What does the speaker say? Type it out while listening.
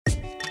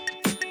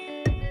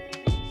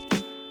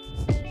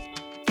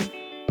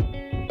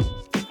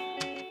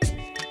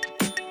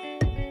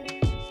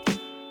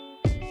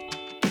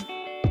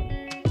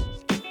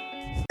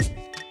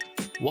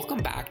Welcome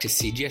back to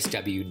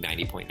CJSW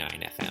 90.9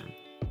 FM.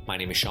 My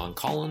name is Sean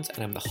Collins,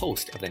 and I'm the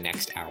host of the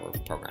next hour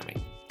of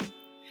programming.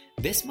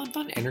 This month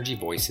on Energy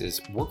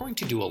Voices, we're going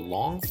to do a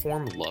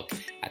long-form look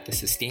at the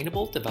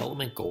Sustainable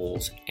Development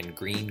Goals and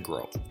green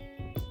growth.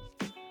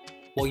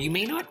 While you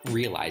may not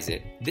realize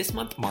it, this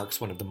month marks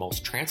one of the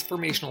most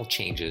transformational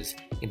changes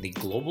in the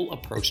global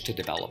approach to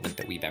development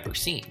that we've ever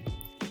seen.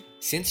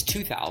 Since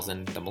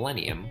 2000, the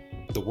millennium,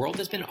 the world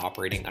has been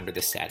operating under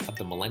the set of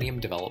the Millennium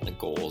Development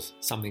Goals,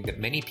 something that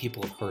many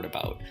people have heard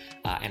about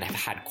and have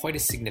had quite a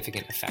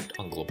significant effect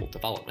on global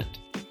development.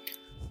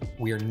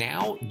 We are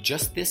now,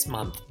 just this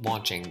month,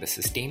 launching the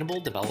Sustainable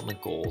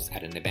Development Goals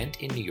at an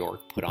event in New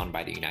York put on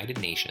by the United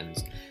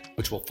Nations,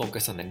 which will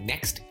focus on the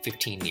next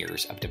 15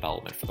 years of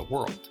development for the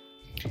world.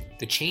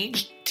 The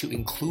change to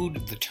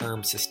include the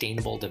term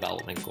Sustainable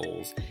Development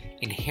Goals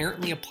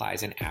inherently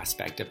applies an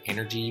aspect of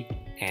energy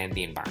and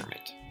the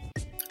environment.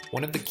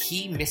 One of the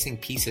key missing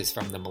pieces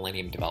from the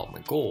Millennium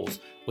Development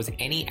Goals was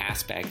any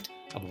aspect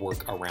of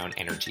work around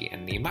energy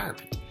and the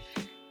environment.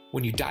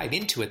 When you dive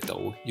into it,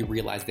 though, you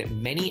realize that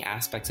many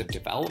aspects of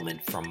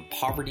development, from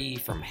poverty,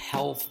 from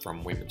health,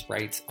 from women's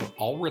rights, are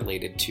all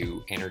related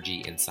to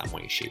energy in some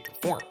way, shape, or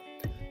form.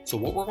 So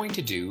what we're going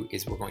to do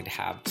is we're going to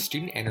have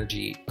Student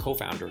Energy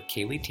co-founder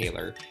Kaylee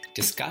Taylor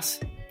discuss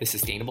the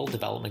Sustainable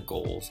Development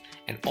Goals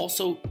and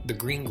also the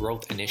Green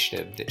Growth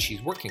Initiative that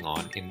she's working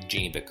on in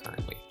Geneva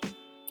currently.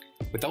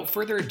 Without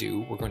further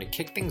ado, we're going to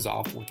kick things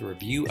off with a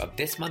review of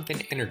this month in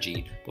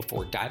energy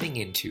before diving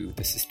into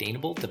the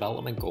Sustainable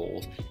Development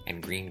Goals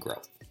and green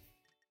growth.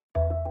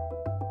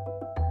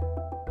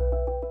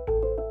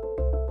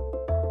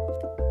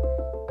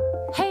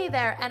 Hey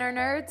there, Ener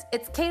Nerds!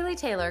 It's Kaylee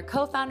Taylor,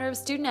 co-founder of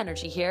Student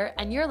Energy here,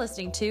 and you're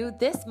listening to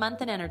This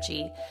Month in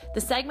Energy,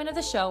 the segment of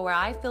the show where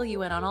I fill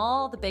you in on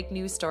all the big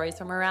news stories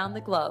from around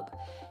the globe.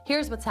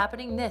 Here's what's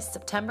happening this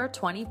September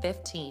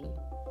 2015.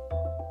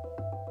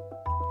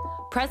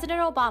 President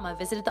Obama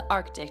visited the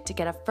Arctic to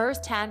get a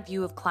first-hand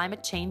view of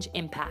climate change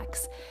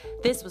impacts.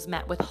 This was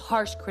met with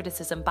harsh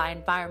criticism by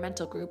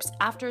environmental groups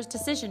after his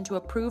decision to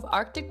approve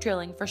Arctic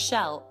drilling for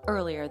Shell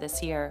earlier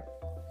this year.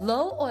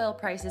 Low oil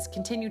prices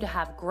continue to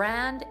have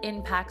grand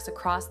impacts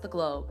across the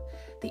globe.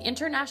 The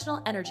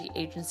International Energy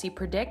Agency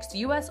predicts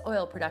U.S.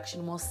 oil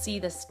production will see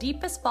the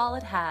steepest fall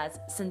it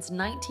has since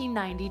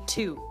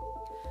 1992.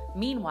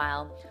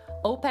 Meanwhile,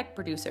 OPEC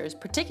producers,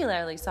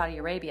 particularly Saudi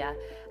Arabia,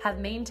 have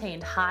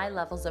maintained high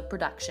levels of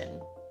production.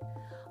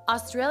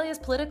 Australia's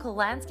political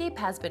landscape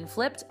has been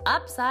flipped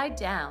upside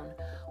down.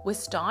 With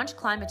staunch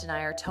climate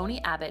denier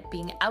Tony Abbott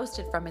being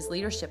ousted from his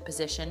leadership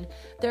position,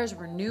 there's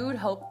renewed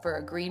hope for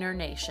a greener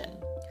nation.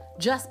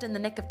 Just in the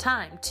nick of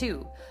time,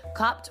 too.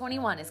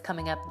 COP21 is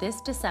coming up this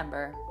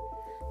December.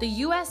 The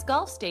U.S.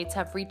 Gulf states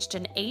have reached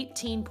an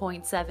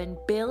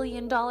 $18.7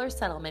 billion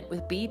settlement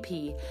with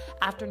BP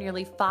after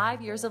nearly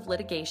 5 years of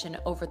litigation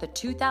over the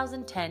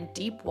 2010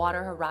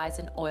 Deepwater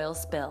Horizon oil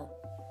spill.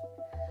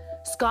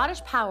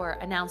 Scottish Power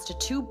announced a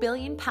 £2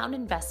 billion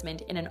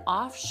investment in an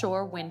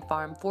offshore wind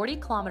farm 40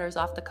 kilometers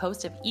off the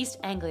coast of East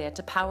Anglia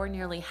to power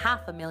nearly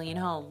 500,000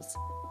 homes.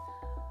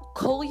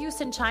 Coal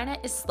use in China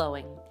is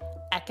slowing.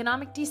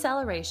 Economic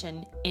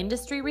deceleration,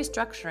 industry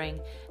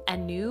restructuring,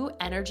 and new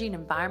energy and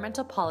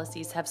environmental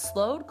policies have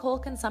slowed coal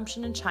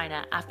consumption in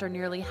China after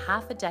nearly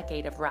half a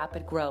decade of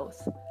rapid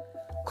growth.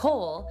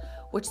 Coal,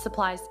 which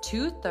supplies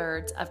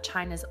 2/3 of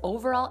China's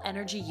overall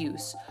energy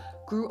use,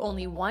 grew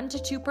only 1% to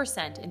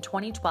 2% in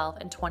 2012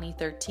 and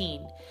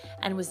 2013,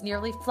 and was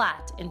nearly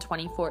flat in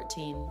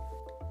 2014.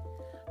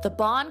 The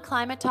Bonn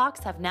climate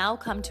talks have now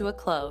come to a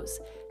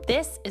close.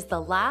 This is the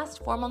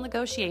last formal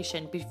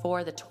negotiation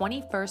before the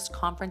 21st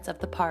Conference of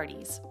the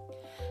Parties.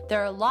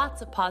 There are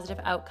lots of positive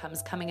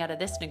outcomes coming out of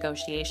this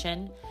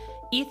negotiation.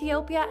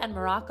 Ethiopia and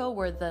Morocco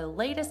were the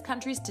latest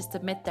countries to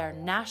submit their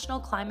national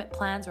climate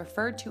plans,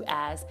 referred to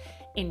as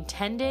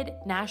Intended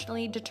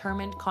Nationally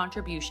Determined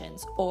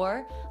Contributions,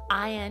 or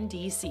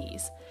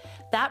INDCs.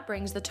 That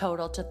brings the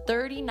total to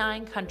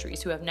 39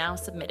 countries who have now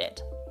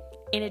submitted.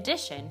 In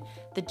addition,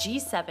 the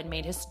G7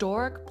 made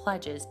historic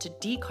pledges to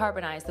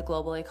decarbonize the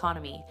global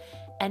economy,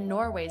 and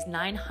Norway's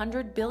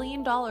 $900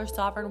 billion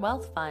sovereign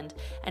wealth fund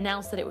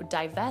announced that it would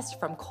divest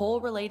from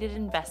coal-related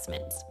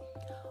investments.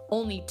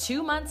 Only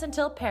 2 months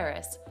until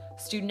Paris.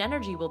 Student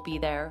Energy will be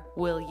there,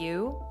 will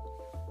you?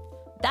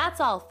 That's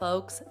all,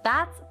 folks.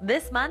 That's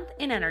This Month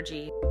in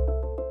Energy.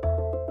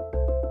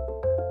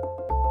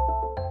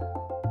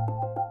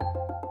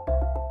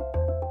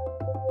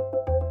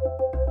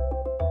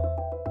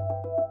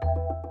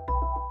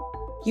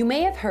 You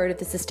may have heard of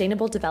the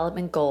Sustainable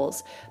Development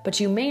Goals, but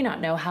you may not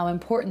know how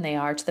important they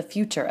are to the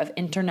future of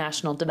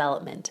international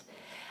development.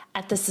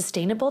 At the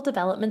Sustainable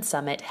Development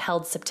Summit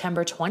held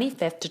September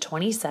 25th to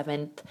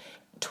 27th,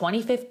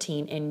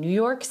 2015 in New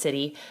York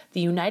City,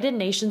 the United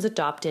Nations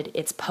adopted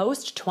its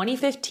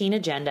post-2015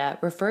 agenda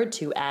referred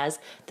to as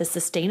the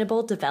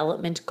Sustainable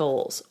Development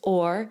Goals,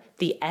 or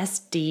the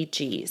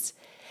SDGs.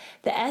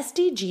 The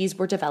SDGs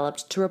were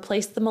developed to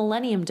replace the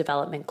Millennium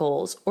Development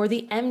Goals, or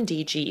the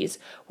MDGs,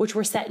 which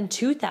were set in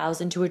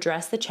 2000 to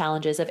address the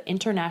challenges of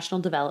international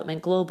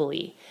development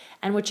globally,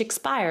 and which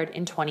expired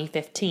in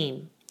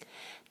 2015.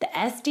 The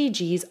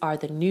SDGs are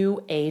the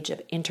new age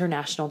of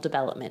international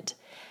development.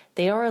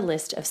 They are a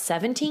list of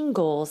 17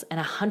 goals and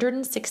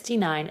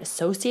 169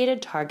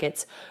 associated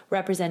targets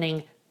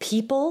representing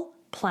people,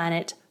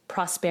 planet,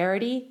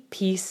 prosperity,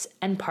 peace,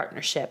 and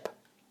partnership.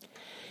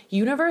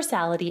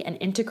 Universality and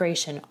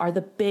integration are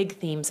the big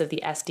themes of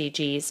the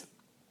SDGs.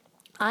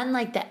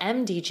 Unlike the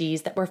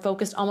MDGs that were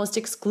focused almost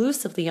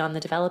exclusively on the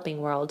developing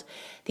world,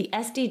 the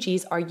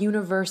SDGs are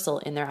universal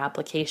in their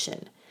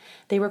application.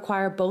 They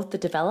require both the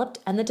developed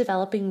and the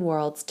developing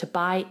worlds to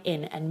buy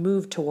in and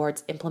move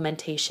towards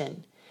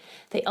implementation.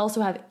 They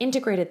also have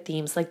integrated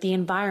themes like the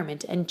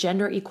environment and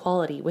gender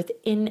equality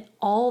within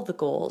all the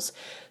goals,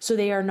 so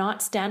they are not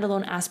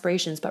standalone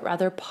aspirations but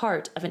rather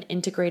part of an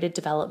integrated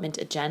development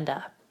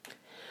agenda.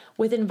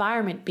 With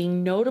environment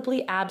being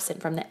notably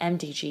absent from the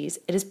MDGs,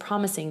 it is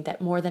promising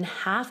that more than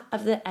half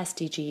of the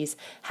SDGs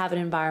have an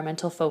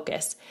environmental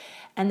focus,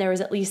 and there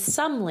is at least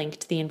some link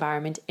to the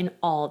environment in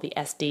all the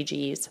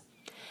SDGs.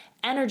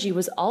 Energy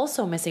was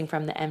also missing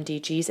from the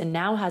MDGs and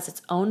now has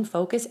its own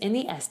focus in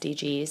the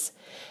SDGs.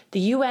 The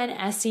UN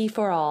SE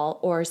for All,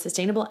 or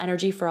Sustainable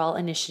Energy for All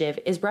initiative,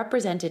 is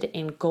represented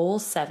in Goal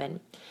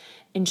 7,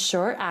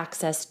 ensure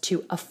access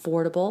to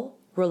affordable,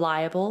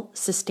 reliable,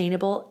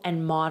 sustainable,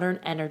 and modern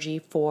energy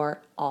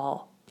for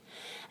all.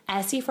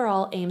 SE for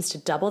All aims to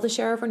double the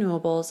share of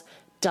renewables,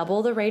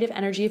 double the rate of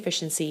energy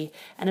efficiency,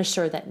 and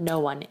assure that no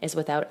one is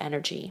without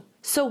energy.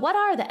 So what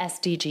are the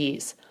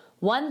SDGs?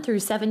 1 through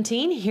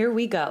 17, here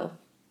we go.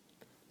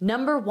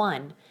 Number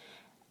 1,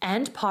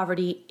 end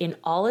poverty in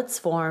all its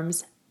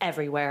forms,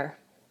 everywhere.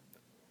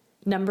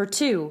 Number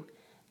 2,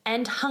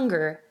 end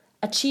hunger,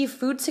 achieve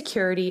food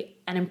security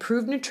and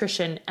improve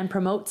nutrition and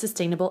promote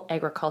sustainable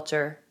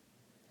agriculture.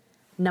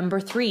 Number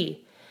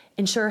 3,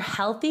 ensure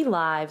healthy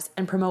lives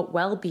and promote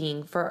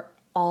well-being for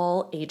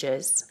all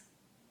ages.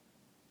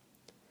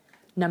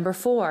 Number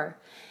 4,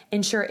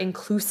 ensure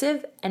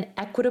inclusive and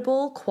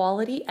equitable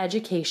quality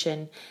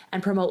education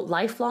and promote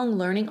lifelong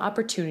learning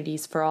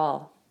opportunities for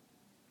all.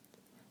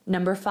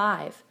 Number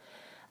 5,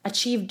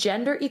 achieve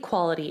gender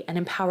equality and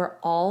empower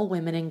all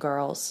women and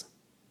girls.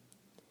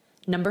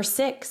 Number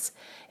 6,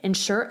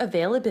 ensure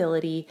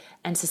availability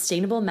and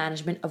sustainable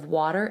management of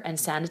water and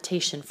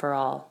sanitation for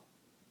all.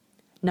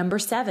 Number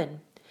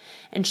 7,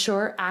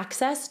 ensure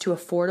access to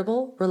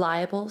affordable,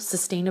 reliable,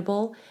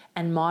 sustainable,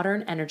 and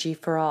modern energy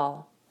for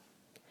all.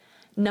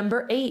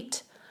 Number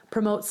 8,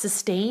 promote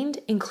sustained,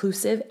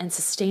 inclusive, and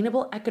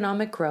sustainable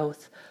economic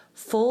growth,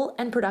 full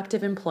and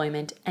productive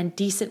employment, and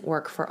decent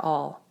work for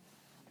all.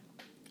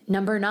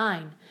 Number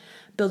 9,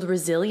 build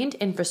resilient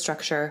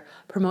infrastructure,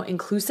 promote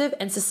inclusive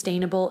and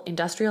sustainable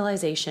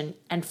industrialization,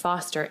 and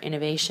foster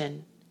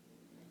innovation.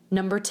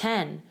 Number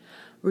 10,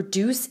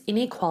 reduce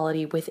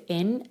inequality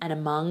within and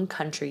among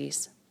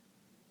countries.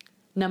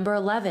 Number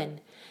 11,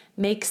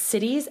 make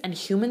cities and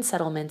human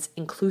settlements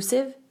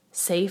inclusive,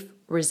 safe,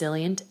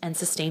 resilient, and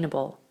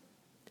sustainable.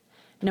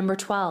 Number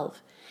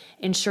 12,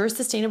 ensure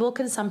sustainable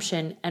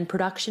consumption and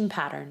production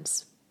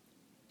patterns.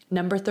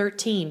 Number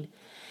 13,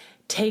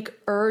 take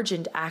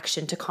urgent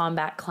action to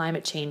combat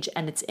climate change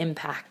and its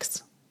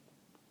impacts.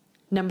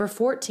 Number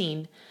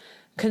 14,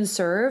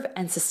 conserve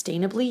and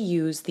sustainably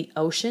use the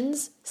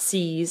oceans,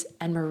 seas,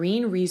 and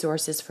marine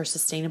resources for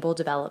sustainable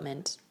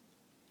development.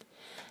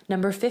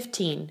 Number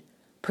 15,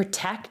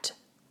 protect,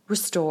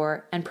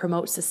 restore, and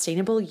promote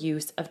sustainable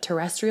use of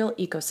terrestrial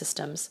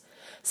ecosystems,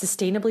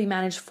 sustainably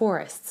manage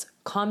forests,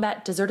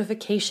 combat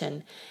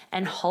desertification,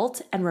 and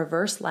halt and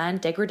reverse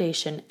land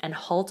degradation and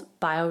halt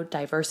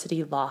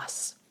biodiversity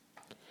loss.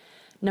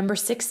 Number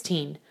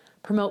 16,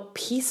 promote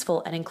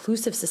peaceful and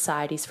inclusive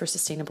societies for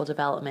sustainable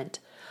development,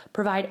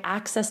 provide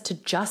access to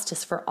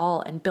justice for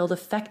all, and build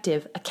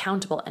effective,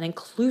 accountable, and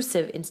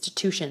inclusive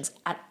institutions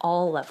at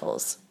all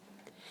levels.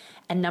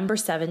 And number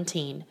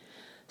 17,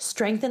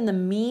 strengthen the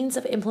means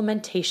of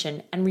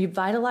implementation and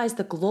revitalize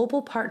the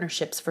global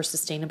partnerships for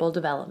sustainable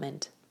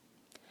development.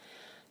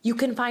 You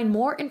can find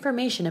more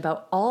information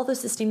about all the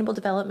Sustainable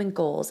Development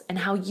Goals and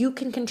how you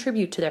can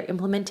contribute to their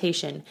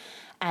implementation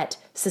at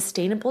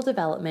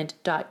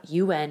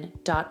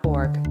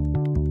sustainabledevelopment.un.org.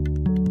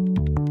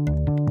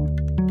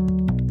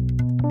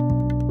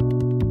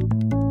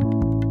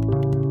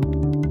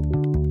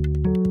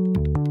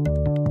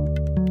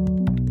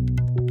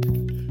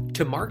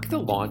 To mark the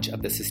launch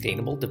of the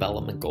Sustainable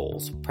Development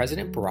Goals,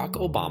 President Barack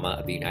Obama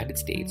of the United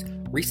States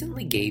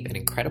recently gave an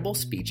incredible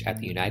speech at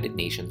the United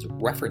Nations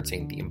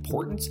referencing the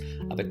importance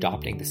of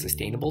adopting the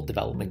Sustainable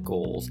Development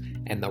Goals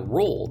and the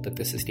role that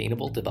the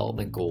Sustainable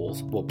Development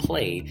Goals will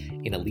play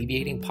in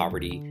alleviating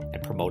poverty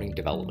and promoting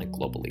development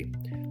globally.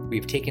 We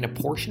have taken a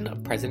portion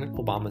of President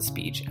Obama's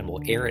speech and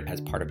will air it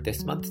as part of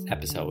this month's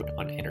episode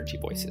on Energy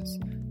Voices.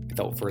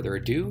 Without further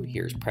ado,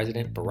 here's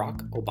President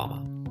Barack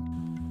Obama.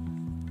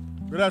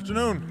 Good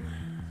afternoon,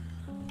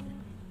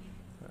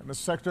 Mr.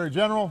 Secretary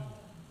General,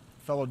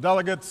 fellow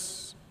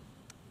delegates,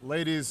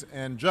 ladies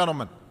and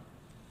gentlemen.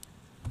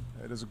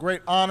 It is a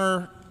great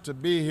honor to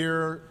be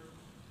here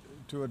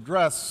to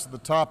address the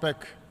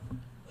topic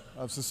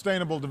of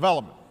sustainable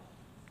development.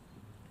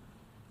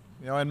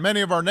 In many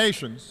of our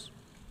nations,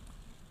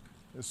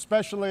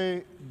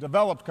 especially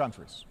developed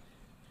countries,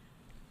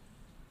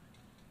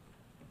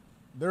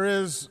 there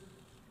is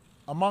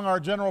among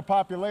our general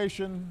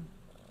population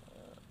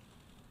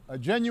a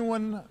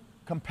genuine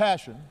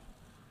compassion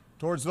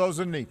towards those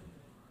in need.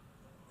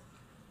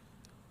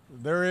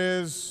 There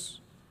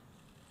is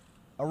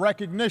a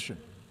recognition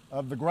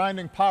of the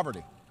grinding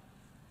poverty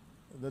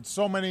that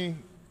so many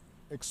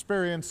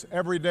experience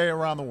every day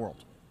around the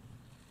world.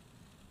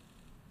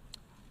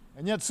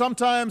 And yet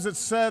sometimes it's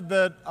said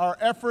that our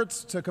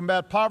efforts to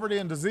combat poverty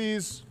and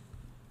disease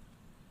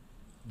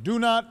do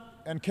not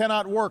and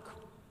cannot work,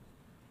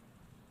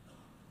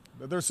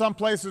 that there are some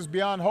places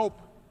beyond hope,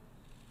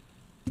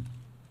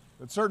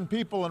 that certain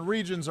people and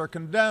regions are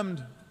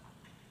condemned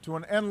to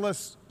an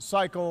endless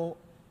cycle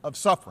of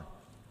suffering.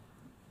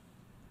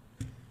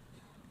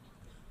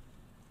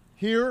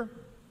 Here,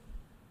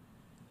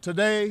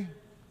 today,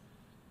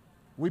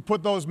 we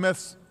put those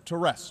myths to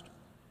rest.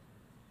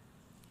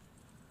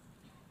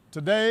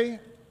 Today,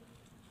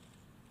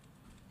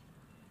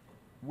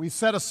 we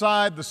set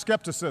aside the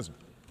skepticism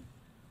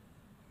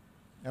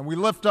and we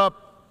lift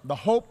up the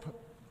hope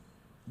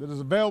that is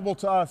available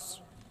to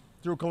us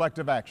through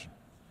collective action.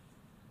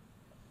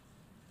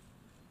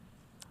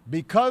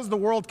 Because the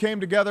world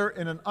came together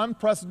in an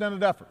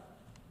unprecedented effort,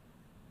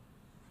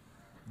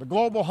 the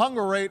global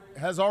hunger rate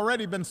has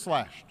already been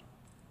slashed.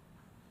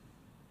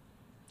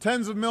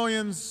 Tens of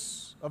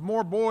millions of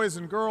more boys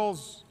and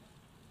girls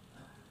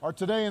are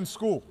today in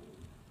school.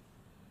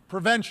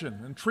 Prevention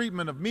and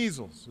treatment of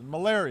measles and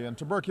malaria and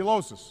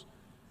tuberculosis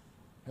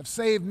have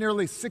saved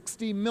nearly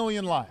 60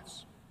 million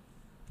lives.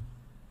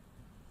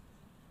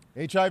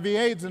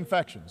 HIV/AIDS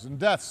infections and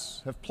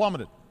deaths have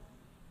plummeted.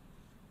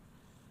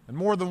 And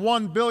more than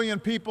 1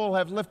 billion people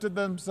have lifted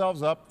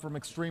themselves up from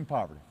extreme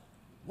poverty.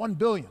 1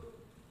 billion.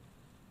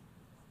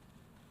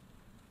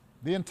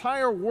 The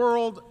entire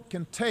world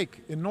can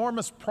take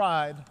enormous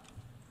pride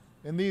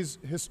in these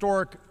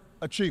historic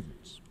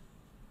achievements.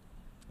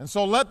 And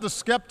so let the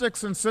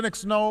skeptics and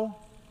cynics know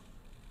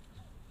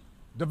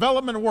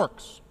development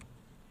works.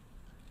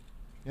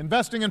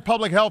 Investing in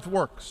public health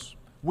works.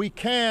 We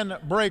can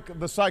break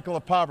the cycle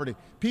of poverty.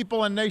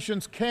 People and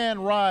nations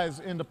can rise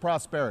into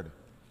prosperity.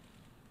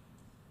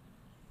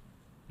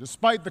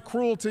 Despite the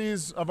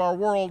cruelties of our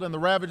world and the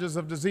ravages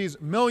of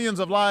disease, millions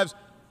of lives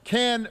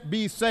can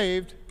be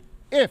saved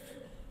if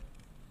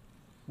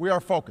we are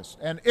focused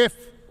and if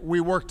we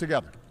work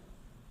together.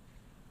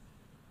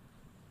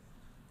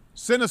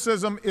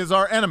 Cynicism is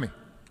our enemy.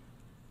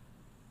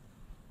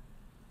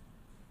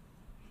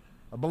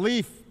 A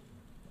belief,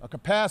 a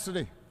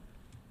capacity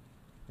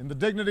in the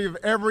dignity of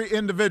every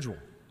individual,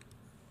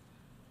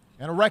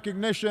 and a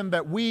recognition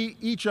that we,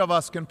 each of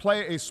us, can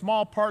play a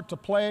small part to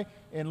play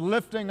in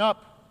lifting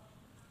up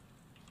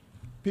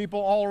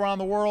people all around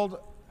the world.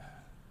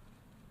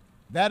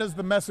 That is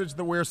the message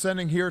that we're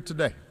sending here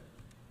today.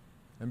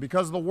 And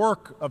because of the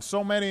work of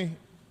so many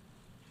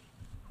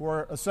who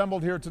are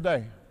assembled here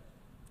today,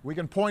 we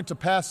can point to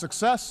past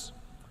success,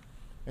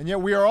 and yet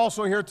we are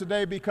also here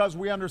today because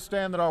we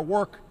understand that our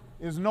work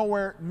is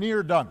nowhere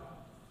near done.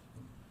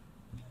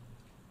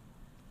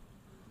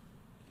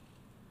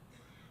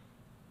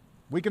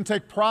 We can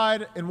take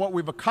pride in what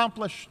we've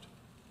accomplished,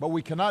 but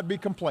we cannot be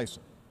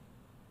complacent.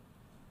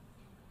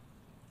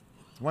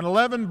 When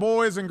 11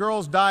 boys and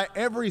girls die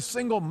every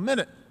single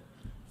minute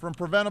from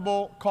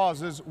preventable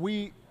causes,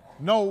 we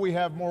know we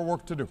have more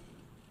work to do.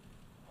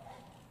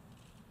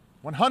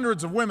 When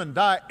hundreds of women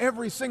die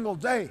every single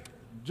day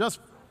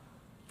just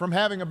from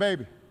having a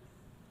baby,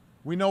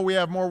 we know we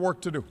have more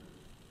work to do.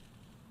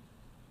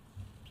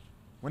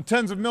 When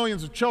tens of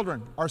millions of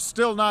children are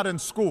still not in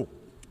school,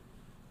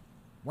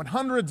 when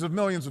hundreds of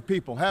millions of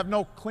people have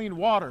no clean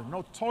water,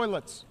 no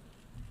toilets,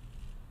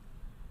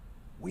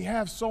 we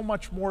have so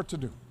much more to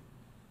do.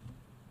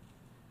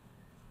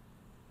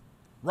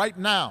 Right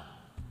now,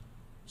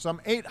 some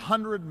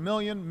 800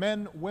 million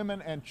men,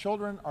 women, and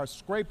children are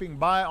scraping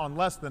by on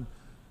less than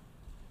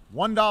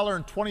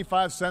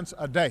 $1.25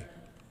 a day.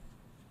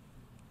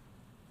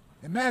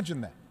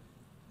 Imagine that.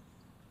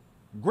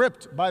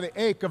 Gripped by the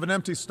ache of an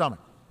empty stomach.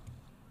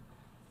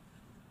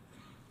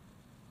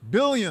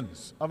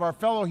 Billions of our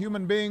fellow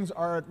human beings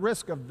are at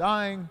risk of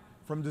dying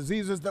from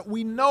diseases that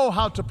we know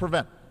how to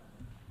prevent.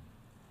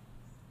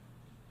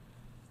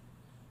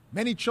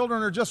 Many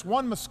children are just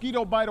one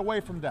mosquito bite away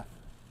from death.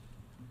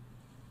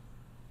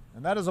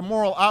 And that is a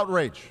moral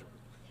outrage.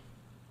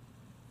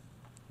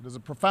 It is a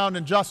profound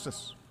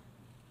injustice.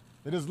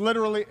 It is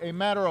literally a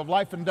matter of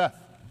life and death.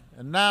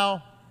 And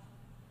now,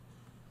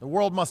 the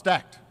world must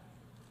act.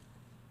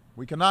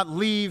 We cannot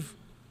leave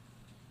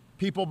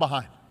people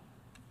behind.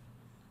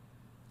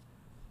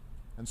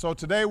 And so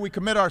today we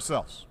commit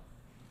ourselves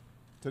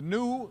to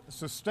new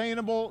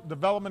sustainable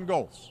development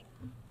goals,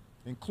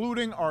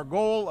 including our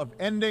goal of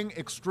ending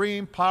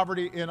extreme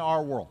poverty in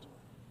our world.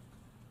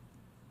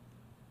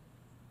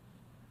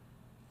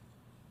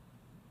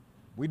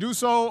 We do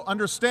so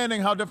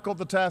understanding how difficult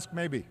the task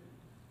may be.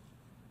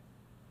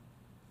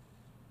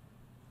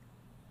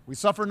 We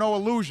suffer no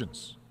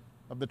illusions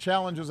of the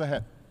challenges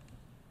ahead.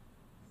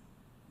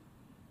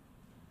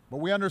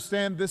 But we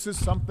understand this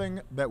is something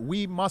that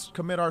we must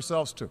commit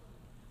ourselves to.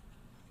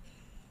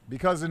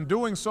 Because in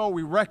doing so,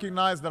 we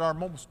recognize that our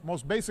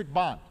most basic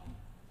bond,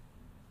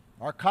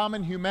 our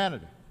common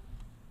humanity,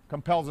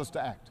 compels us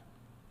to act.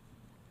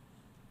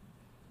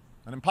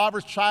 An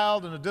impoverished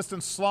child in a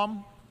distant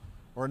slum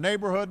or a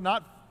neighborhood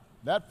not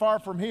that far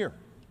from here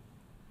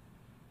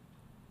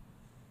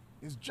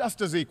is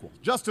just as equal,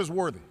 just as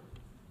worthy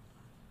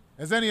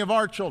as any of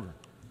our children,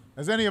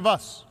 as any of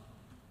us,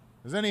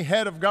 as any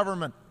head of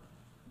government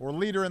or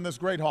leader in this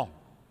great hall.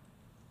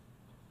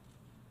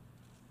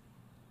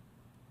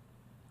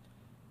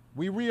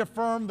 We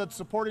reaffirm that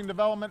supporting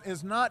development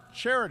is not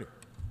charity,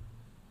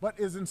 but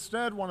is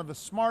instead one of the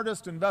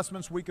smartest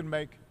investments we can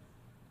make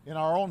in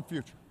our own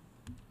future.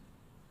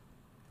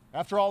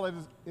 After all, it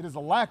is a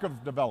lack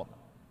of development,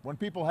 when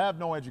people have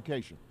no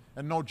education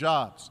and no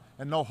jobs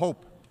and no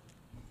hope,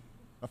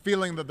 a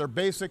feeling that their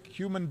basic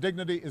human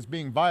dignity is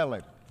being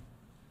violated,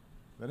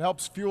 that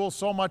helps fuel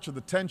so much of the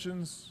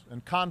tensions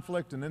and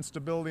conflict and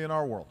instability in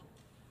our world.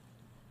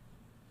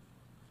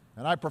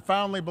 And I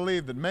profoundly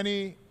believe that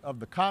many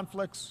of the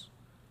conflicts,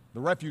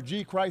 the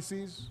refugee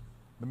crises,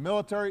 the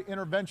military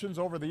interventions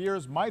over the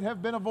years might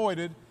have been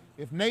avoided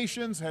if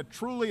nations had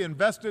truly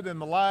invested in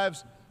the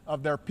lives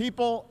of their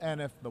people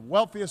and if the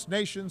wealthiest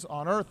nations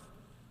on earth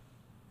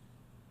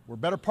were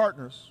better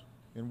partners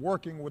in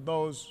working with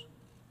those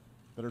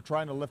that are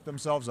trying to lift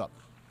themselves up.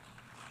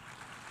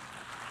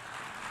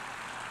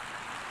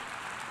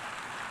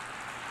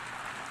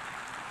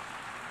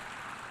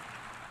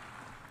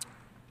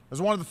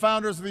 As one of the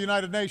founders of the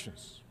United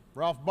Nations,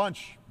 Ralph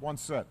Bunche,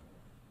 once said,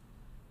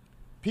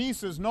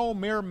 "Peace is no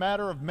mere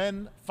matter of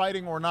men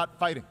fighting or not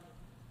fighting.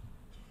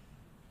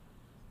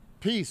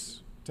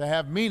 Peace, to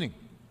have meaning,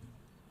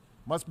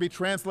 must be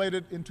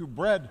translated into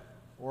bread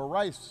or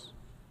rice,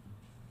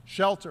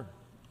 shelter,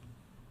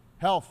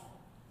 health,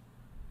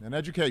 and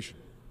education."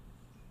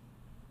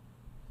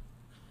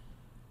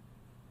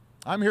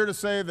 I'm here to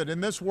say that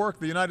in this work,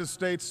 the United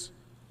States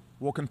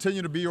will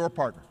continue to be your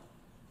partner.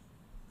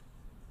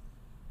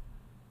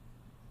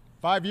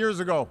 5 years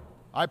ago,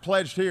 I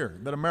pledged here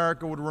that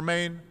America would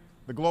remain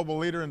the global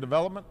leader in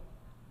development,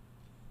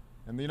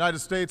 and the United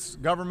States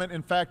government,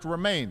 in fact,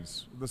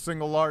 remains the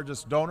single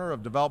largest donor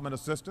of development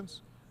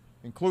assistance,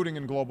 including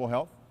in global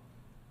health.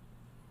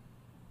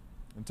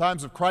 In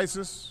times of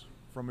crisis,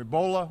 from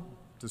Ebola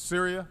to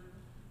Syria,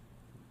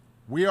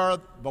 we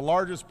are the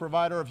largest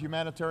provider of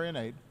humanitarian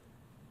aid.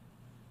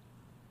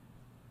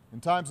 In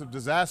times of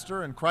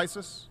disaster and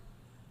crisis,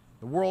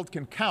 the world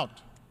can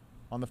count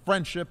on the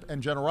friendship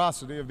and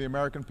generosity of the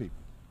American people.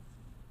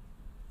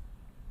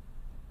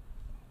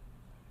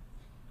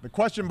 The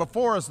question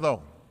before us,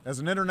 though, as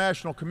an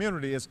international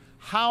community, is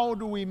how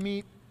do we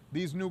meet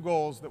these new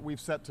goals that we've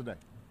set today?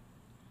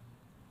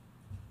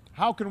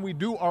 How can we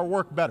do our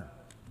work better?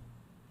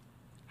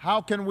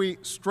 How can we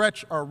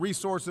stretch our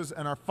resources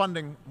and our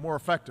funding more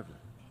effectively?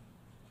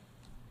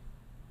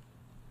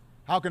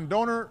 How can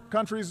donor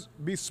countries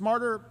be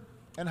smarter,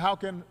 and how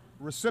can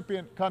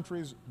recipient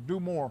countries do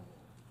more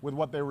with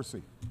what they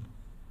receive?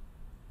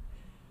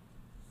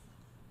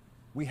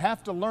 We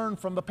have to learn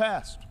from the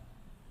past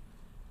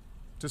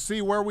to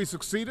see where we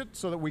succeeded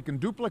so that we can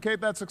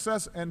duplicate that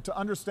success and to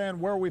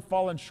understand where we've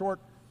fallen short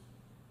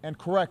and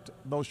correct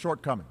those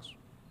shortcomings.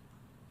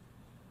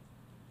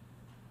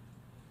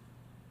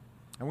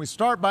 And we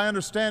start by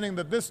understanding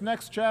that this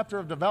next chapter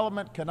of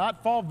development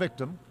cannot fall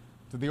victim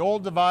to the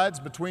old divides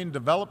between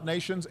developed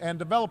nations and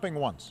developing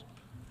ones.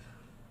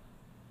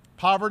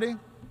 Poverty,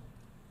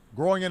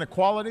 growing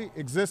inequality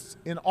exists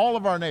in all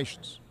of our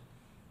nations,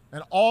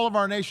 and all of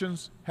our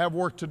nations have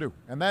work to do,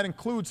 and that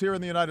includes here in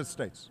the United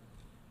States.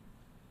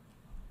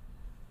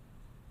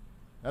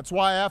 That's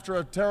why after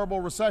a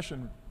terrible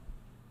recession,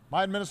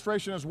 my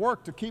administration has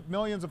worked to keep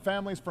millions of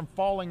families from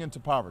falling into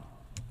poverty.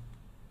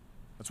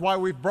 That's why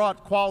we've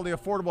brought quality,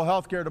 affordable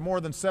health care to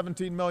more than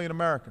 17 million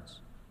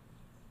Americans.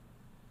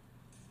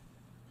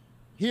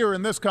 Here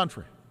in this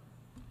country,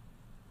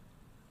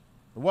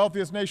 the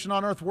wealthiest nation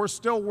on earth, we're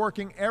still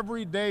working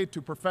every day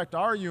to perfect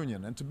our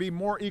union and to be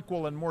more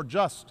equal and more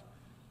just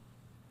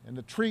and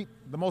to treat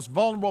the most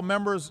vulnerable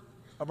members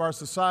of our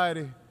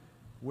society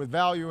with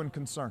value and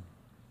concern.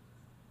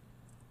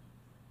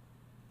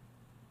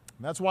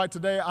 And that's why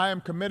today I am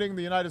committing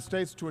the United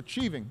States to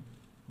achieving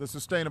the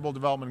Sustainable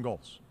Development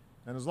Goals.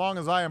 And as long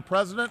as I am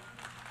president,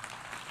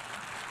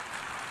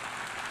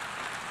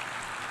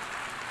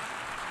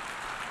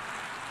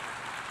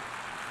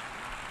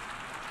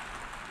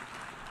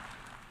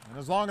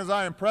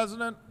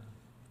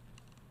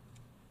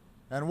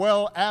 and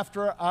well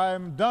after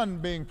I'm done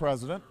being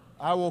president,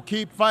 I will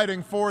keep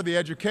fighting for the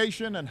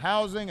education and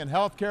housing and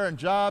health care and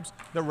jobs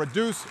that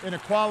reduce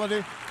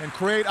inequality and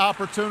create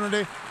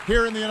opportunity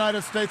here in the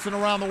United States and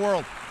around the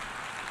world.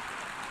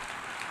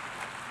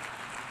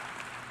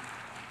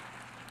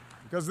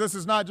 Because this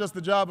is not just the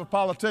job of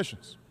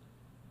politicians.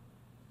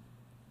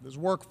 There's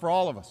work for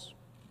all of us.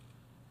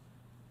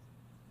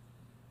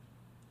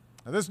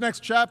 Now, this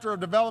next chapter of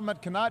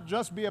development cannot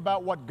just be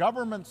about what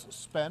governments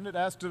spend. It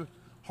has to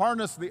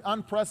harness the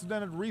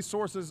unprecedented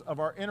resources of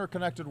our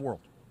interconnected world.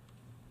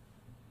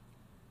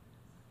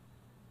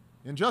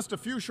 In just a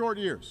few short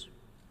years,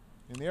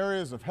 in the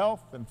areas of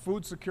health and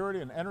food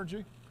security and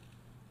energy,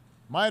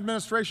 my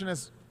administration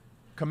has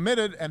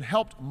committed and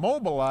helped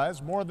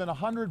mobilize more than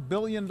 $100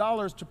 billion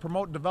to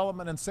promote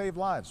development and save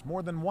lives,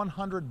 more than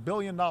 $100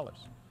 billion.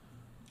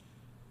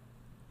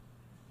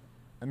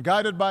 And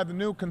guided by the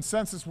new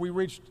consensus we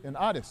reached in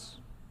Addis,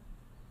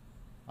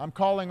 I'm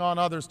calling on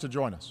others to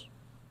join us.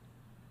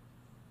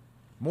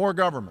 More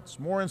governments,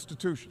 more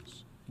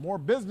institutions, more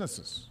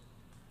businesses,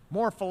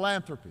 more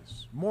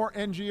philanthropies, more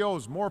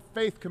NGOs, more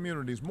faith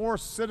communities, more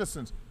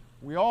citizens.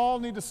 We all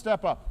need to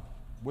step up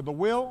with the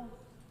will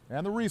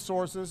and the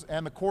resources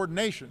and the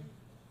coordination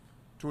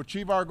to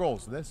achieve our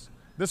goals.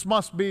 This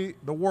must be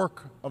the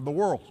work of the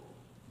world.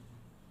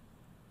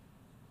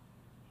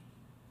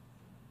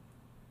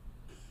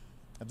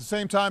 At the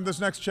same time, this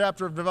next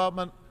chapter of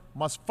development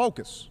must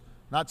focus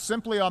not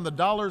simply on the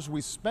dollars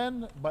we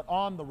spend, but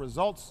on the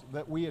results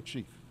that we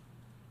achieve.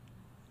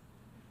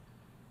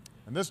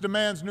 And this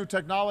demands new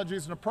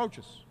technologies and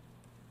approaches,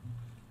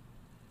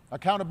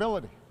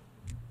 accountability,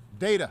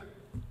 data,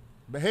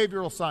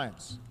 behavioral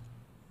science,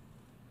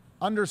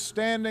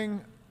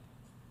 understanding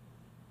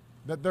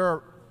that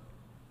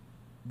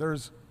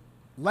there's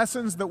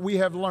lessons that we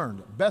have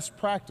learned, best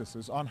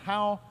practices on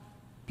how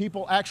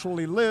people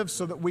actually live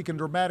so that we can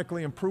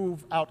dramatically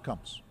improve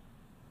outcomes.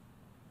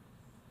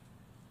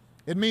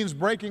 It means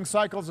breaking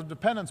cycles of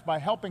dependence by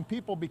helping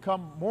people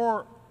become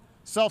more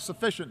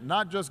self-sufficient,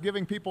 not just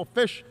giving people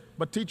fish,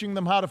 but teaching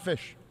them how to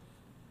fish.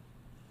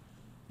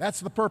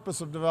 That's the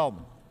purpose of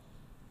development.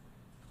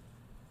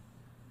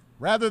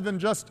 Rather than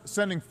just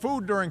sending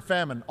food during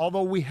famine,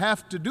 although we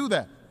have to do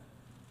that,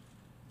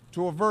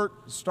 to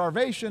avert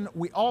starvation,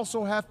 we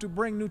also have to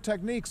bring new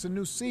techniques and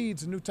new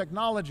seeds and new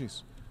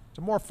technologies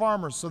to more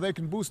farmers so they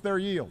can boost their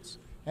yields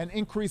and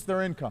increase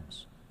their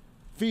incomes,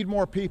 feed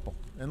more people,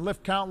 and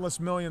lift countless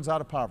millions out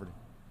of poverty.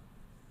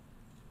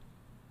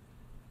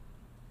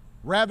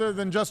 Rather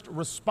than just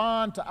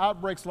respond to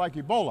outbreaks like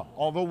Ebola,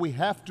 although we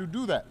have to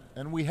do that,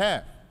 and we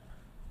have,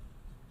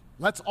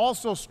 let's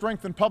also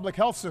strengthen public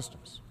health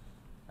systems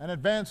and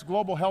advance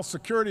global health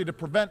security to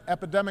prevent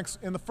epidemics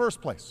in the first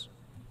place.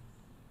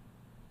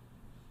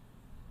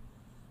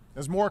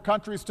 As more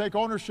countries take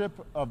ownership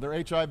of their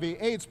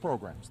HIV/AIDS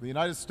programs, the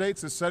United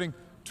States is setting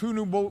two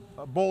new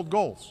bold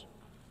goals.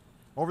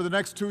 Over the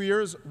next 2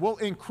 years, we'll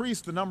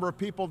increase the number of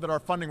people that our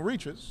funding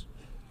reaches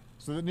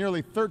so that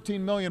nearly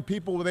 13 million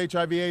people with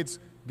HIV/AIDS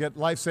get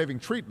life-saving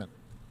treatment.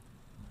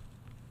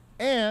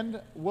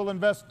 And we'll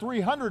invest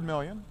 $300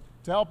 million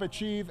to help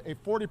achieve a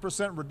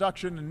 40%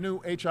 reduction in new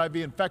HIV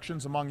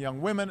infections among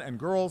young women and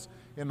girls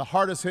in the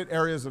hardest-hit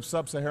areas of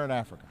sub-Saharan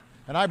Africa.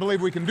 And I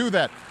believe we can do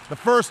that, the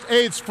first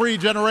AIDS-free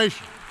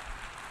generation.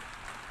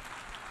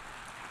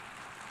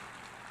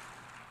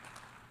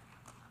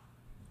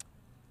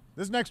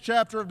 This next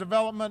chapter of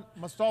development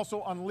must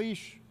also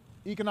unleash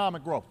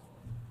economic growth,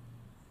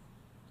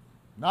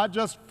 not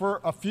just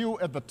for a few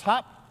at the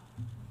top,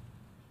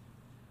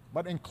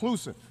 but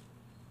inclusive,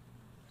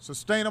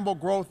 sustainable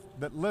growth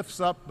that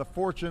lifts up the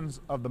fortunes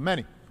of the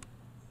many.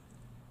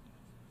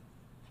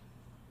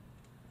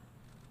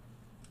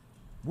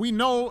 We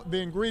know the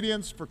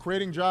ingredients for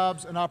creating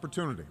jobs and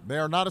opportunity. They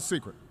are not a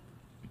secret.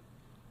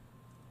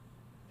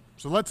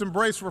 So let's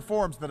embrace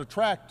reforms that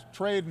attract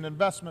trade and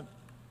investment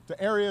to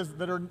areas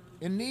that are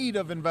in need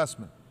of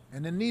investment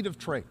and in need of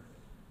trade.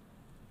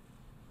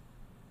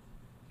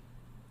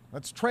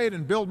 Let's trade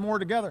and build more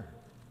together.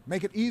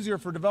 Make it easier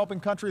for developing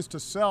countries to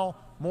sell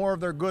more of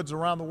their goods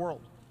around the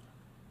world.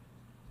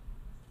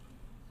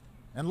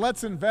 And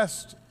let's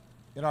invest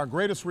in our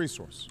greatest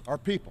resource, our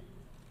people,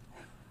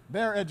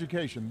 their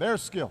education, their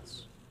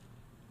skills.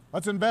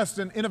 Let's invest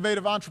in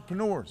innovative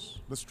entrepreneurs,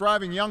 the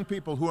striving young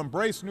people who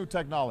embrace new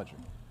technology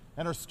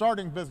and are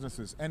starting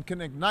businesses and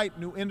can ignite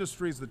new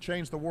industries that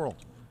change the world.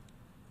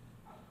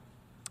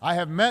 I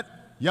have met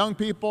young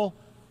people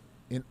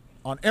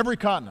on every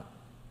continent,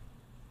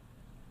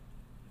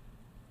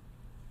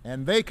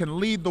 and they can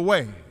lead the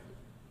way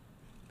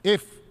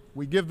if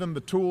we give them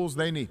the tools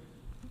they need.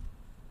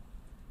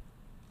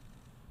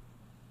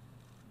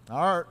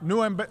 Our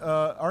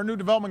new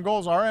development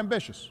goals are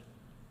ambitious,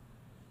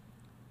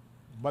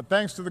 but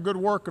thanks to the good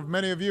work of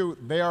many of you,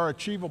 they are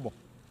achievable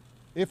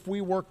if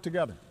we work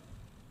together,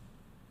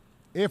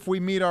 if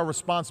we meet our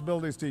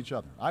responsibilities to each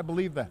other. I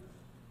believe that.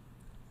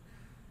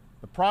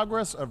 The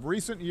progress of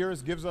recent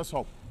years gives us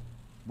hope.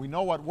 We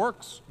know what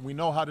works. We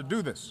know how to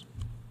do this.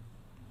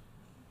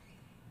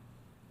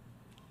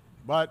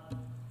 But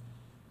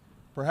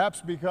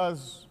perhaps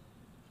because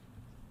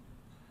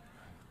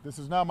this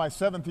is now my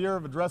 7th year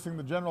of addressing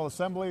the General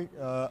Assembly,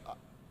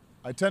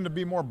 I tend to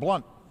be more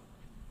blunt.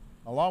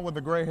 Along with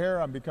the gray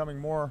hair, I'm becoming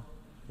more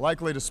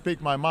likely to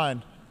speak my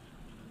mind.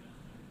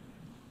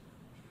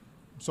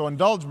 So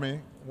indulge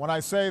me when I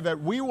say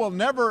that we will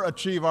never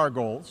achieve our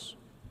goals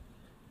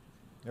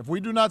if we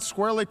do not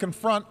squarely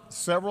confront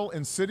several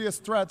insidious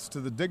threats to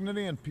the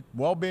dignity and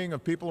well-being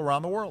of people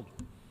around the world.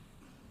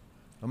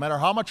 No matter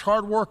how much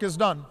hard work is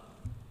done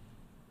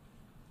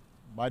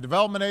by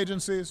development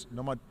agencies,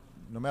 no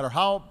matter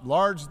how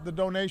large the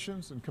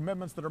donations and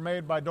commitments that are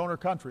made by donor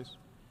countries,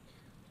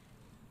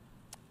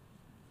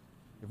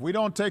 if we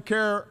don't take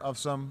care of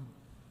some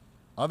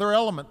other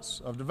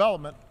elements of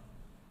development,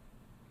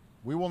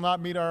 we will not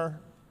meet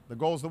the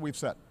goals that we've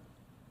set.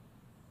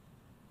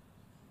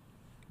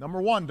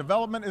 Number one,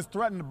 development is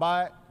threatened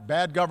by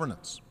bad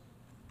governance.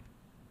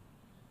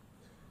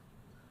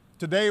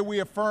 Today, we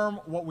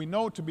affirm what we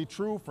know to be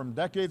true from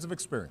decades of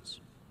experience.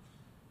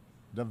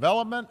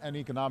 Development and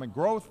economic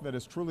growth that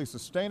is truly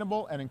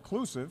sustainable and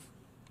inclusive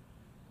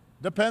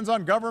depends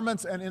on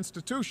governments and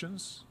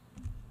institutions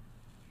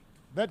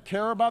that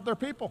care about their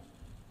people,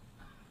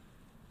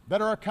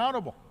 that are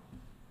accountable,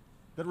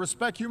 that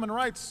respect human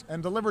rights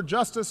and deliver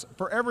justice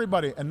for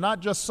everybody and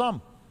not just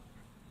some.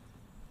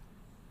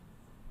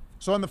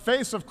 So in the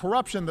face of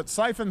corruption that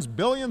siphons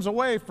billions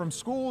away from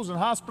schools and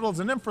hospitals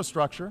and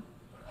infrastructure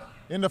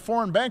into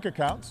foreign bank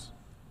accounts,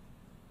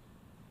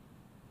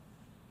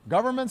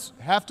 governments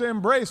have to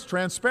embrace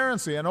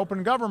transparency and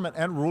open government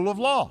and rule of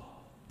law.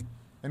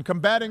 And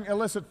combating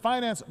illicit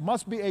finance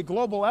must be a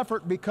global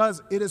effort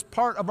because it is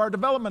part of our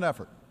development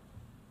effort.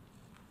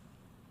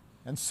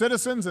 And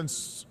citizens and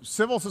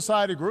civil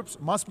society groups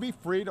must be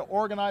free to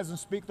organize and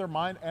speak their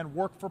mind and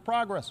work for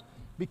progress,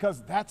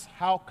 because that's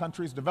how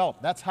countries develop.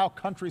 That's how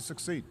countries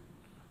succeed.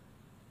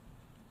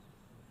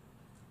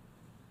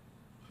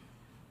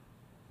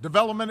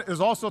 Development is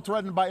also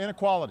threatened by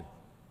inequality.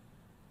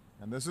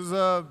 And this is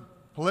a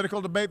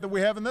political debate that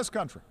we have in this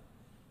country.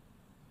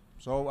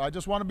 So I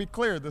just want to be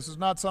clear, this is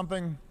not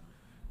something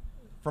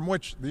from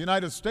which the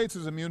United States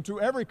is immune to.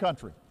 Every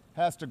country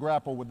has to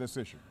grapple with this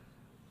issue.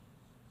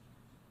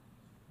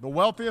 The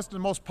wealthiest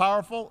and most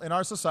powerful in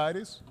our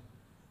societies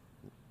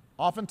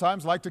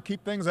oftentimes like to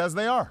keep things as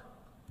they are.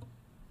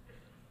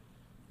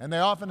 And they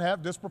often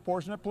have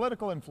disproportionate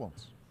political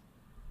influence.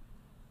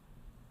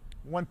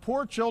 When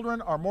poor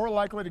children are more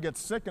likely to get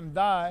sick and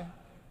die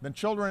than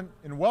children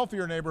in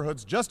wealthier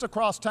neighborhoods just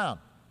across town,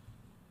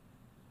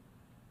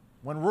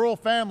 when rural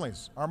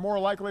families are more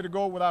likely to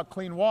go without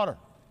clean water,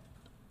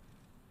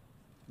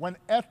 when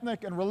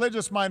ethnic and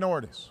religious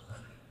minorities,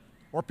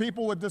 or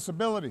people with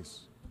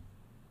disabilities,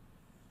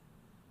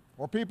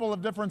 or people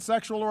of different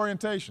sexual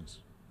orientations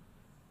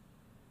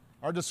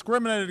are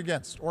discriminated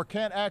against or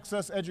can't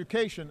access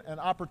education and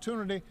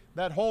opportunity,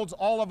 that holds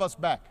all of us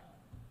back.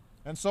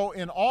 And so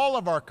in all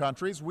of our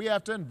countries, we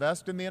have to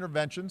invest in the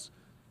interventions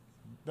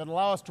that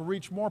allow us to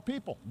reach more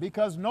people,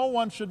 because no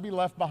one should be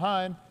left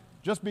behind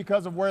just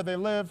because of where they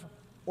live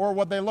or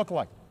what they look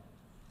like.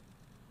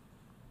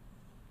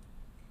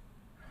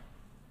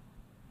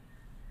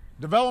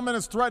 Development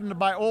is threatened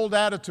by old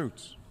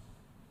attitudes,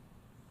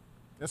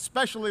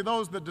 especially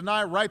those that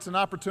deny rights and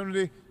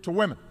opportunity to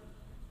women.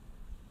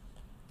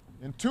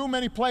 In too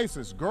many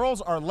places,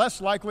 girls are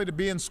less likely to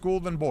be in school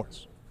than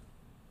boys.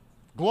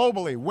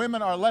 Globally,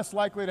 women are less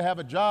likely to have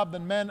a job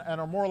than men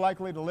and are more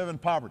likely to live in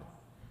poverty.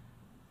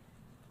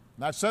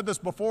 And I've said this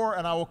before,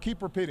 and I will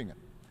keep repeating it.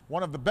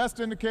 One of the best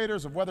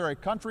indicators of whether a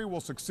country will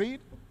succeed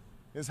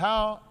is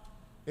how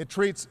it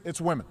treats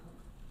its women.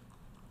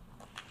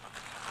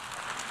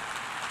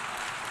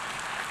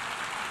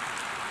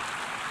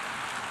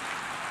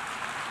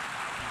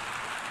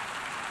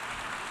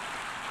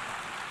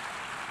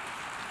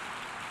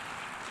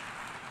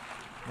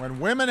 When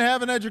women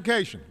have an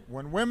education,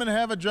 when women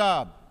have a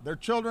job, their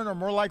children are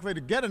more likely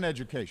to get an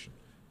education.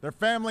 Their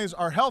families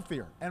are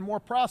healthier and more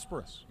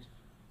prosperous.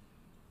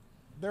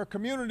 Their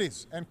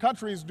communities and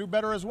countries do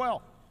better as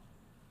well.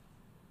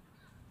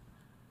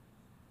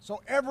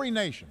 So every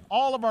nation,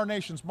 all of our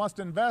nations, must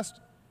invest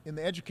in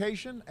the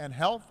education and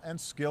health and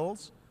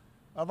skills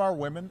of our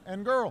women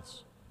and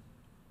girls.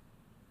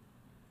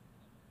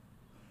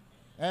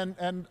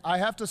 And I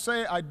have to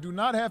say, I do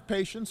not have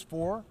patience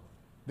for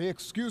the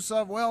excuse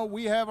of, well,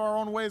 we have our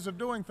own ways of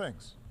doing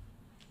things.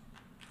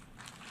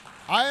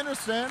 I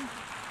understand.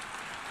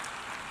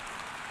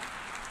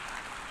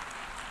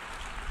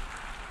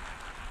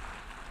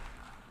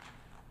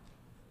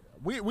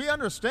 We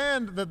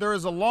understand that there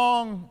is a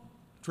long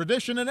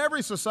tradition in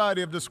every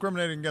society of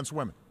discriminating against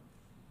women.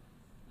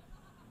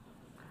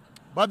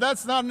 But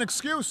that's not an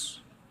excuse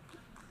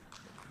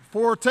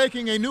for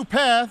taking a new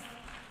path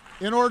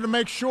in order to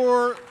make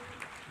sure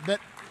that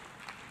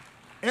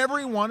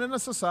everyone in a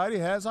society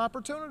has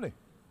opportunity.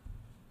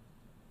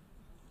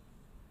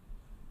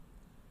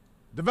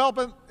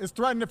 Development is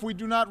threatened if we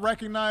do not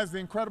recognize the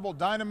incredible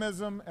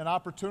dynamism and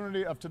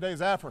opportunity of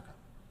today's Africa.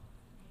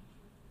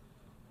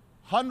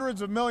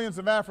 Hundreds of millions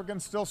of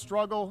Africans still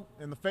struggle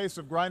in the face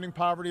of grinding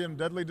poverty and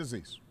deadly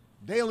disease,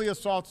 daily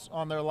assaults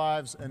on their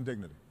lives and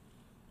dignity.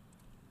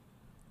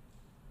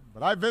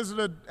 But I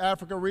visited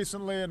Africa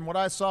recently, and what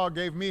I saw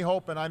gave me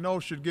hope, and I know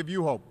should give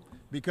you hope,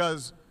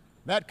 because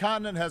that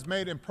continent has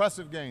made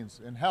impressive gains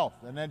in health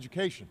and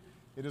education.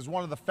 It is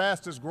one of the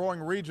fastest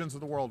growing regions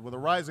of the world with a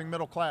rising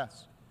middle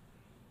class.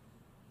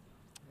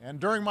 And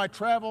during my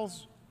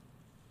travels,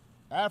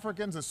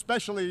 Africans,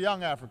 especially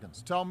young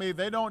Africans, tell me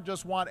they don't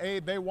just want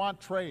aid, they want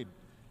trade.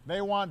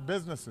 They want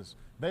businesses.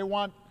 They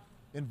want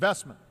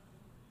investment.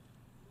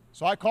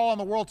 So I call on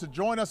the world to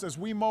join us as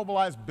we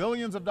mobilize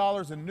billions of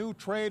dollars in new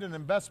trade and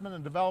investment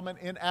and development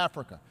in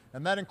Africa.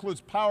 And that includes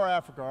Power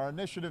Africa, our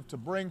initiative to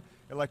bring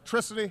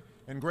electricity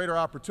and greater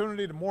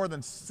opportunity to more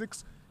than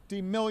 60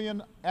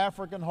 million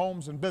African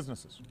homes and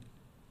businesses.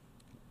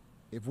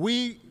 If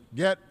we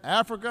get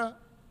Africa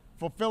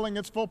fulfilling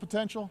its full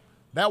potential,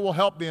 that will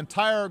help the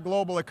entire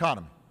global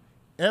economy.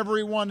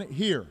 Everyone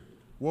here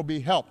will be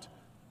helped.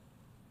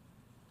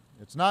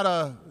 It's not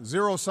a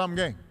zero-sum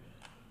game.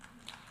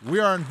 We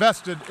are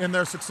invested in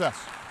their success.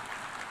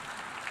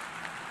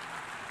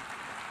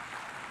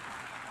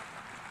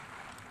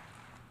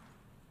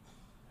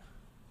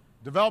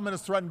 Development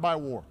is threatened by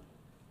war.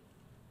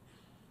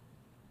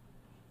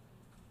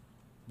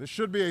 This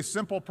should be a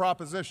simple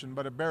proposition,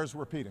 but it bears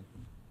repeating.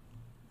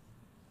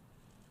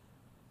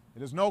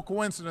 It is no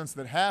coincidence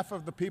that half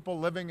of the people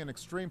living in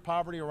extreme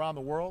poverty around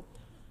the world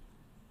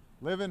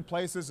live in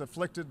places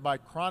afflicted by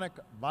chronic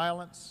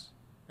violence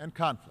and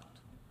conflict.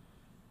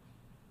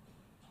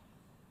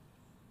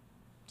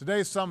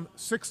 Today, some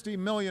 60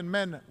 million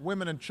men,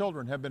 women, and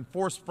children have been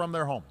forced from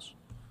their homes,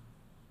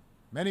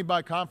 many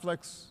by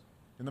conflicts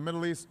in the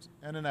Middle East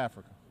and in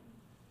Africa.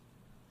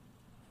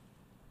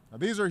 Now,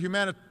 these are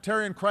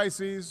humanitarian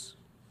crises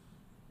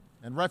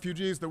and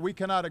refugees that we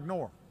cannot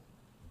ignore,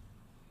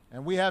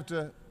 and we have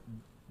to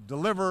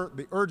deliver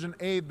the urgent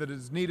aid that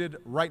is needed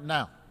right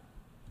now.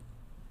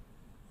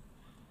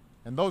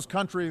 And those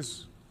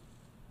countries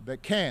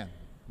that can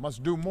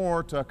must do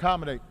more to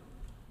accommodate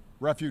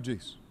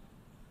refugees,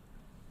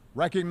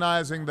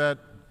 recognizing that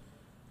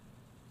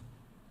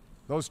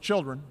those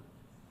children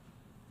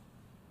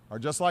are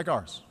just like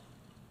ours.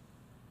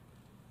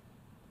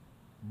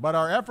 But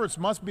our efforts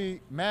must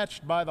be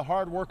matched by the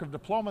hard work of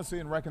diplomacy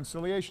and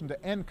reconciliation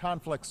to end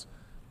conflicts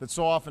that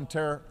so often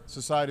tear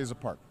societies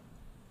apart.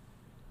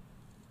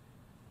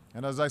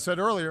 And as I said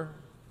earlier,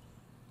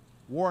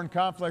 war and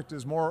conflict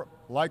is more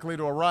likely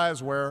to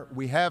arise where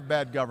we have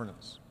bad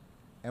governance,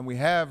 and we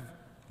have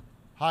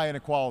high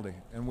inequality,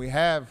 and we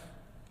have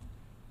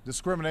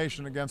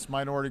discrimination against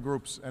minority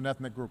groups and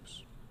ethnic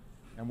groups,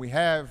 and we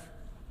have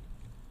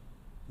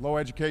low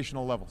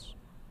educational levels.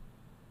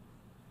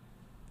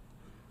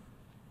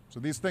 So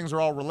these things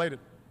are all related.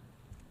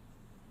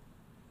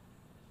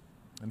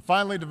 And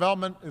finally,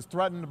 development is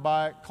threatened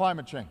by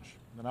climate change.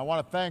 And I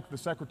want to thank the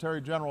Secretary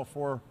General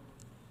for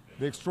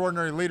the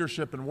extraordinary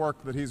leadership and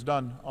work that he's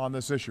done on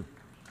this issue.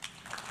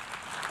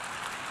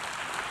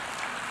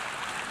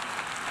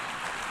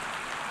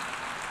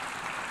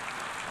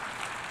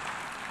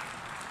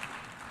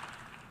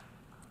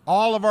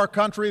 All of our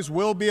countries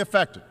will be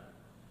affected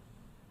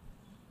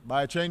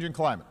by a changing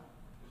climate.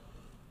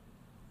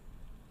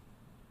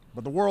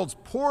 But the world's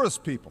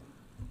poorest people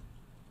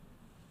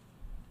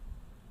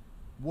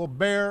will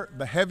bear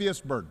the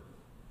heaviest burden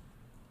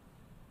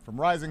from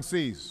rising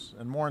seas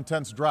and more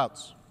intense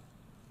droughts,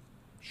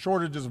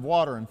 shortages of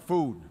water and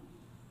food.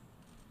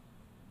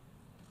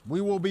 We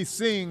will be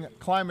seeing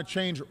climate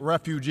change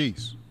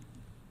refugees.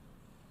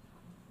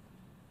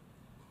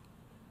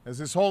 As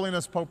His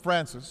Holiness Pope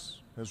Francis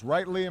has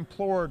rightly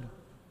implored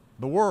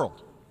the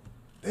world,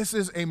 this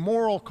is a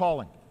moral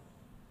calling.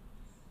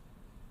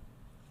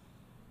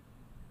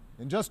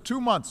 In just 2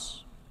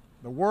 months,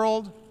 the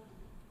world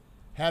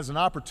has an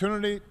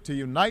opportunity to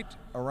unite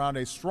around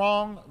a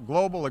strong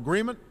global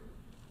agreement.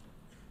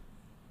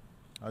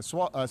 I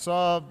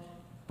saw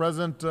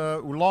President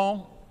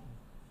Hollande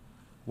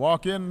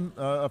walk in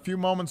a few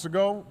moments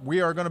ago.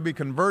 We are going to be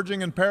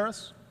converging in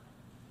Paris.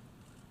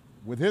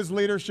 With his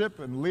leadership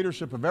and the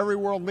leadership of every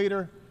world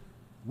leader,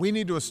 we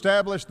need to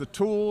establish the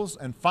tools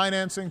and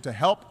financing to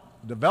help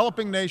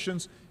developing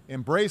nations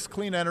embrace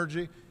clean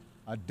energy,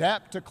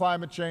 adapt to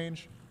climate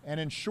change, and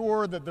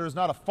ensure that there's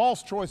not a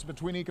false choice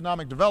between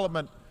economic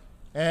development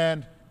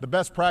and the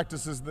best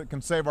practices that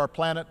can save our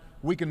planet.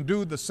 We can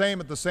do the same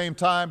at the same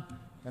time,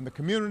 and the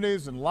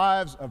communities and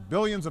lives of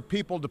billions of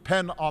people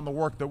depend on the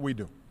work that we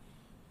do.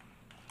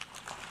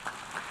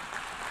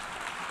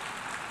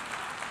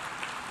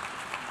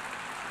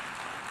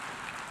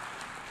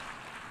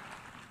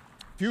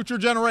 Future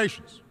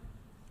generations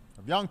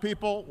of young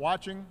people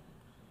watching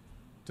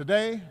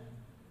today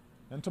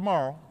and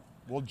tomorrow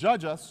will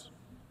judge us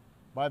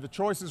by the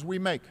choices we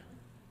make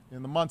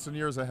in the months and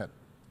years ahead.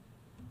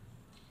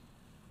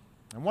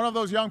 And one of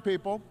those young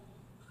people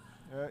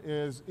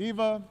is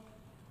Eva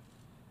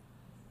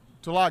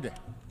Tulage.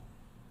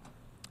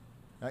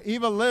 Now,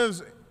 Eva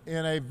lives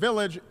in a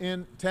village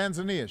in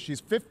Tanzania. She's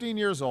 15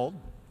 years old,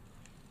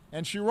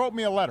 and she wrote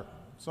me a letter.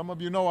 Some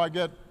of you know I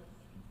get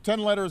 10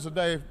 letters a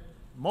day,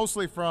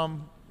 mostly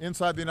from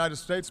inside the United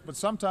States, but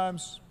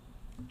sometimes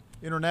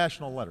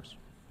international letters.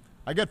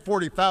 I get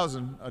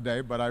 40,000 a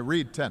day, but I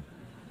read 10.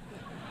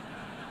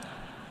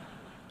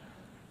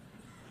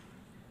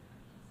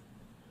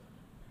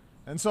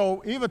 And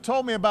so Eva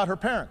told me about her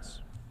parents,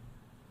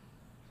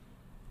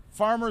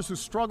 farmers who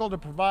struggle to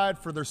provide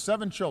for their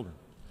 7 children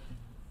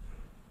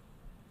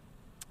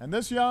And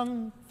this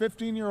young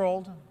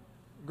 15-year-old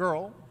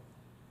girl,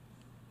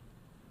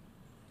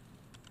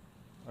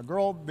 a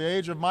girl the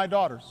age of my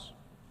daughters,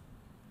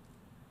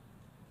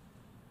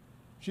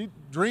 she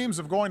dreams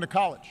of going to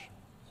college,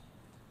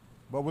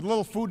 but with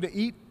little food to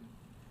eat,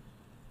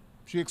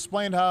 she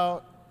explained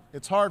how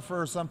it's hard for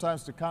her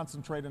sometimes to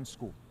concentrate in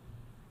school.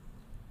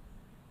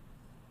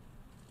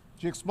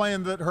 She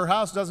explained that her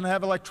house doesn't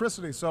have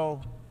electricity,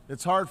 so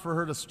it's hard for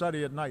her to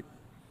study at night.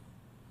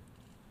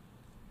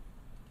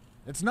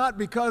 It's not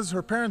because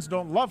her parents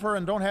don't love her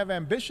and don't have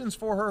ambitions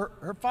for her.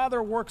 Her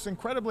father works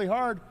incredibly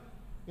hard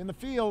in the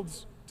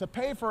fields to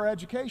pay for her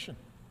education.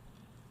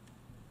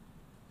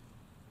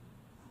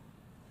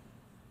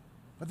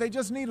 But they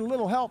just need a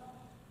little help.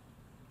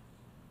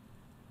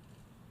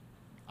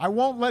 I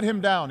won't let him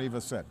down,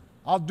 Eva said.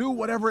 I'll do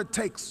whatever it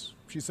takes,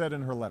 she said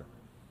in her letter.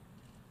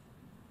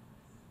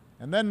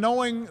 And then,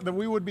 knowing that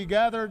we would be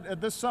gathered at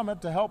this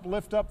summit to help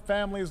lift up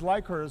families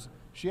like hers,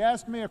 she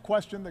asked me a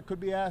question that could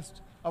be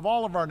asked of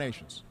all of our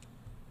nations.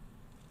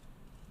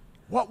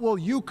 What will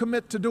you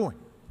commit to doing?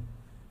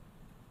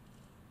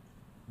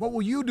 What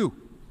will you do?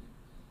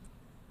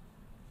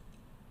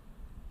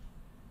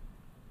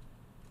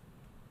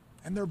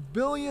 And there are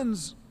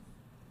billions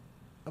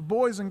of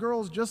boys and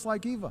girls just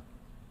like Eva.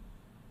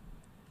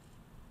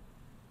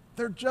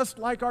 They're just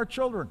like our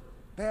children.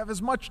 They have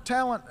as much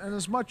talent and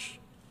as much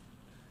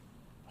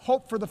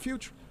hope for the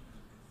future.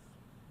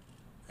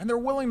 And they're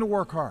willing to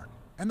work hard.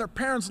 And their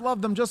parents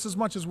love them just as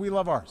much as we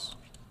love ours.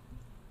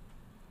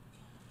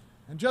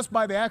 And just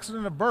by the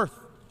accident of birth,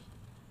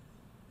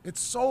 it's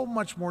so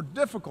much more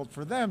difficult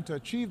for them to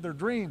achieve their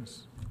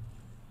dreams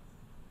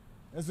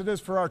as it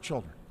is for our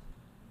children.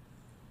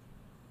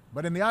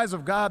 But in the eyes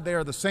of God, they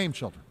are the same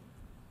children.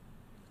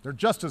 They're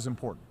just as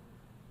important.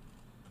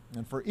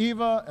 And for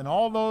Eva and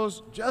all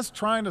those just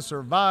trying to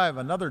survive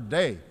another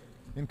day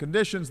in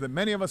conditions that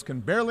many of us can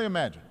barely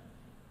imagine,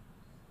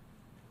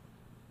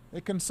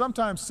 it can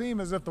sometimes seem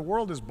as if the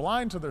world is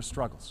blind to their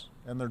struggles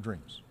and their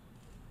dreams.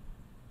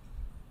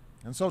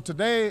 And so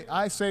today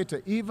I say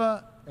to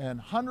Eva and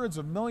hundreds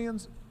of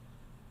millions,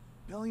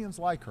 billions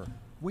like her,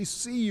 we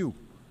see you,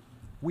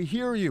 we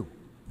hear you.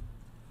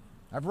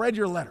 I've read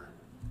your letter.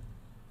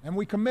 And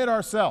we commit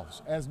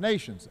ourselves as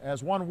nations,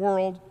 as one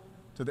world,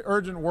 to the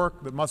urgent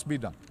work that must be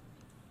done,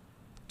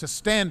 to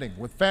standing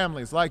with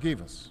families like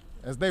Eva's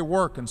as they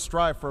work and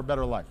strive for a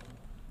better life,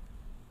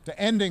 to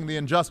ending the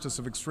injustice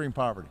of extreme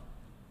poverty,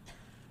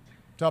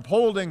 to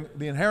upholding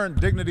the inherent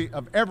dignity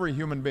of every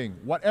human being,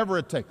 whatever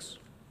it takes.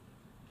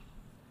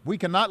 We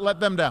cannot let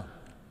them down.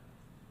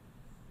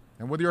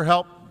 And with your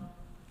help,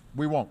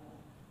 we won't.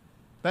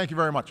 Thank you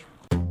very much.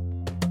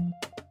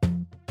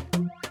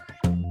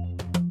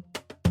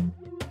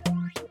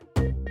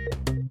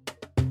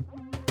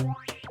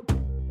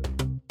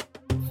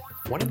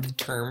 One of the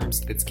terms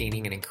that's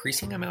gaining an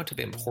increasing amount of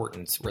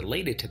importance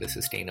related to the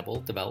Sustainable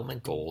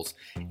Development Goals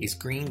is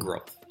green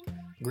growth.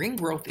 Green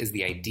growth is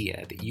the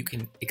idea that you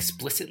can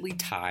explicitly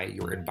tie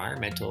your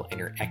environmental and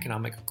your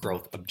economic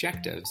growth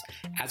objectives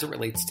as it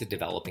relates to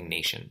developing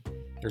nation.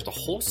 There's a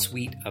whole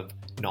suite of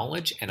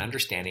knowledge and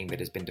understanding that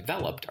has been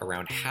developed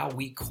around how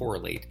we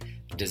correlate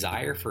the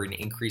desire for an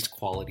increased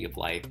quality of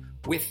life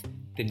with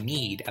the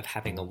need of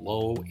having a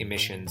low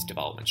emissions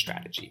development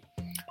strategy.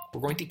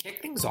 We're going to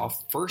kick things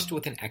off first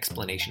with an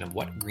explanation of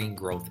what green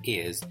growth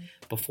is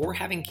before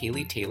having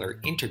Kaylee Taylor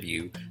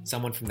interview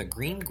someone from the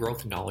Green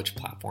Growth Knowledge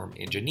Platform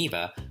in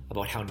Geneva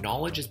about how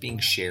knowledge is being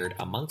shared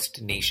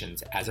amongst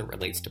nations as it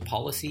relates to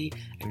policy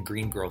and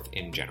green growth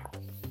in general.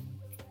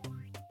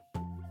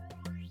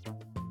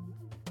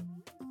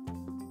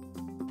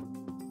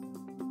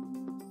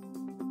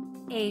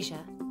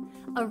 Asia,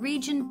 a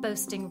region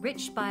boasting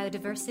rich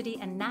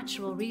biodiversity and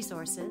natural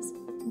resources,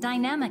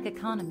 dynamic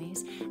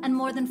economies, and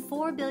more than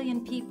 4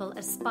 billion people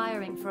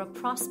aspiring for a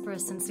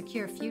prosperous and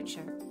secure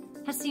future,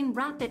 has seen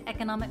rapid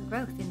economic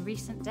growth in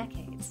recent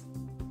decades.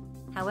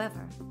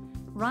 However,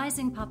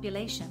 rising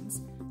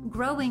populations,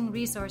 growing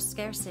resource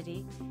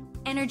scarcity,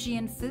 energy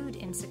and food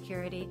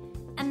insecurity,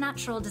 and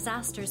natural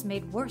disasters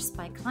made worse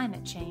by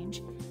climate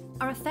change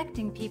are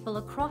affecting people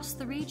across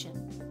the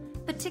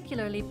region,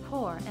 particularly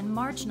poor and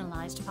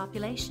marginalized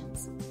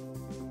populations.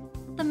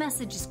 The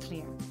message is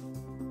clear.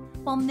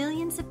 While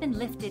millions have been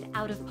lifted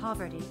out of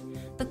poverty,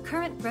 the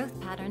current growth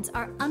patterns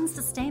are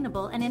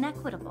unsustainable and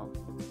inequitable.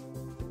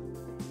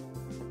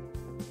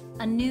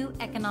 A new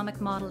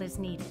economic model is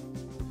needed,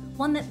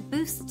 one that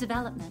boosts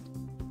development,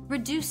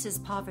 reduces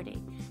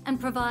poverty, and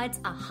provides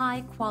a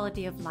high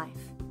quality of life.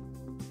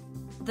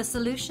 The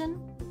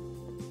solution?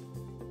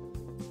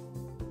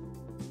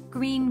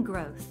 Green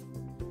growth.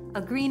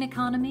 A green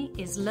economy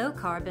is low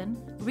carbon,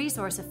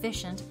 resource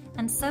efficient,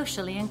 and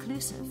socially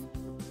inclusive.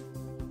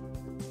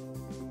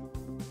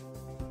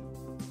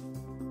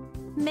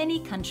 Many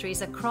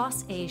countries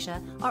across Asia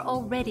are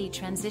already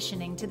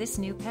transitioning to this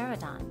new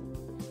paradigm.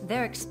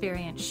 Their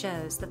experience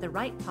shows that the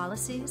right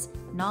policies,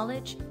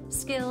 knowledge,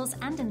 skills,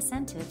 and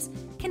incentives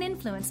can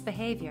influence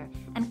behavior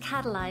and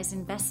catalyze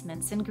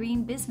investments in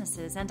green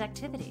businesses and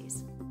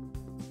activities.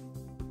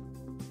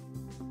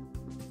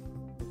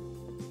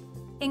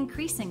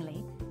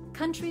 Increasingly,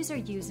 countries are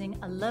using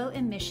a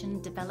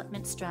low-emission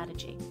development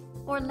strategy,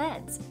 or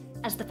LEDS,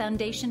 as the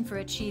foundation for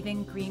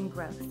achieving green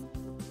growth.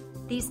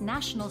 These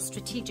national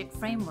strategic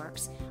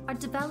frameworks are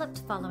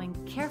developed following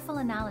careful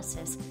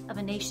analysis of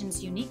a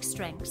nation's unique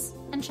strengths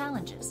and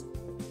challenges.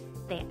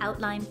 They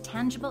outline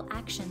tangible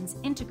actions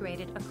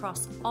integrated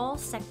across all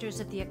sectors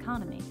of the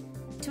economy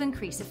to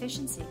increase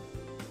efficiency,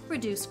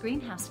 reduce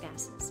greenhouse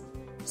gases,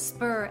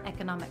 spur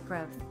economic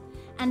growth,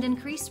 and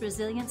increase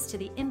resilience to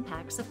the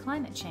impacts of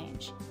climate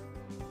change.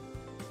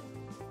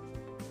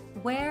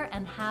 Where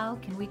and how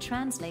can we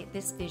translate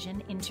this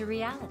vision into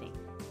reality?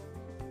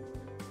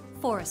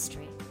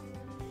 Forestry.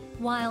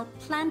 While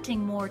planting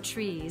more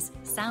trees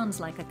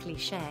sounds like a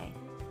cliché,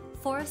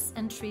 forests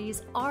and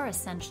trees are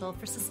essential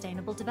for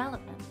sustainable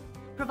development,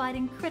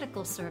 providing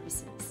critical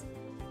services.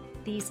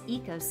 These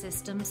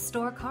ecosystems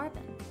store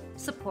carbon,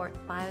 support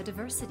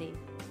biodiversity,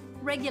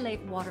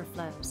 regulate water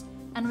flows,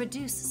 and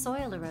reduce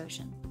soil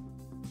erosion.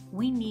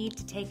 We need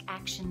to take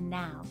action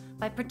now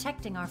by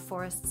protecting our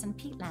forests and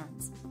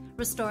peatlands,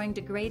 restoring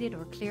degraded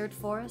or cleared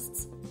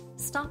forests,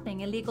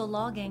 stopping illegal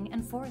logging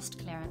and forest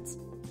clearance,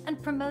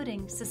 and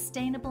promoting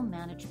sustainable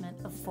management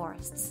of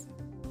forests.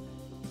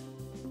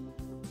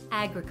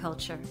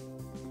 Agriculture.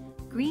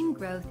 Green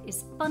growth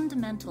is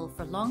fundamental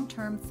for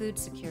long-term food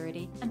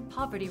security and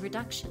poverty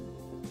reduction.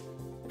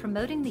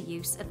 Promoting the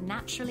use of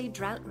naturally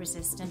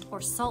drought-resistant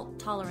or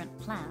salt-tolerant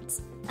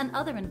plants and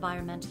other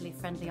environmentally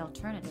friendly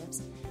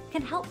alternatives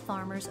can help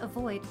farmers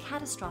avoid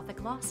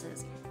catastrophic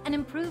losses and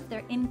improve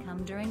their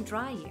income during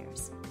dry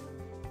years.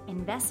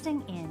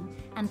 Investing in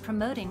and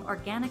promoting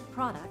organic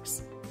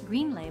products,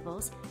 green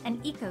labels,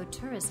 and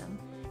ecotourism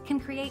can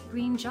create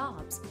green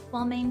jobs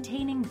while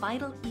maintaining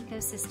vital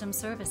ecosystem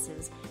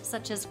services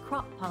such as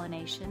crop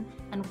pollination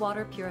and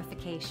water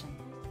purification.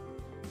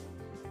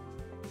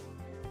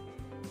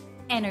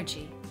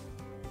 Energy.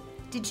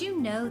 Did you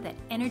know that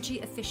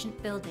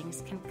energy-efficient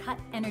buildings can cut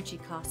energy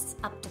costs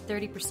up to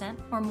 30%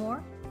 or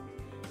more?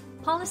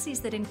 Policies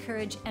that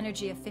encourage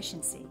energy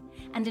efficiency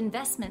and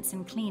investments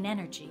in clean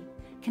energy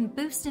can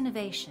boost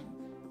innovation,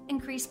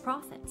 increase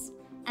profits,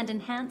 and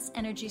enhance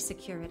energy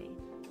security.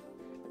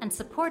 And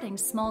supporting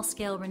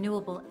small-scale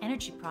renewable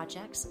energy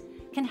projects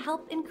can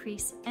help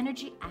increase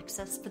energy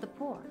access for the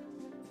poor.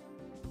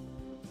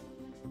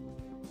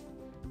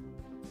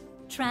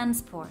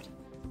 Transport.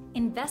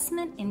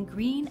 Investment in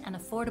green and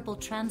affordable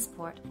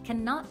transport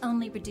can not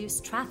only reduce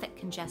traffic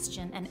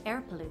congestion and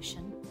air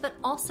pollution, but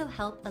also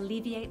help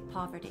alleviate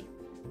poverty.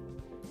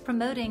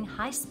 Promoting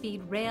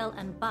high-speed rail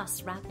and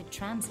bus rapid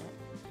transit,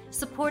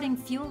 supporting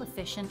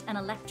fuel-efficient and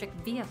electric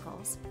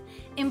vehicles,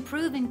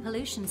 improving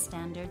pollution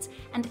standards,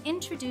 and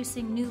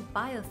introducing new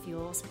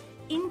biofuels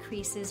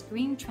increases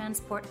green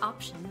transport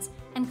options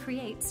and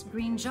creates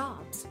green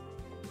jobs.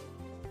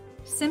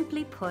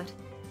 Simply put,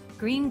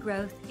 green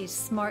growth is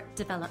smart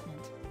development.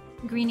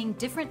 Greening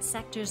different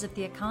sectors of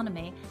the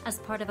economy as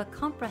part of a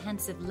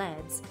comprehensive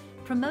LEDS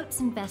promotes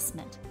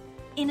investment,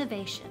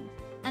 innovation,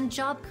 and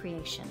job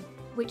creation,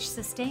 which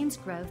sustains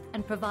growth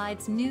and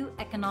provides new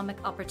economic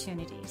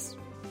opportunities.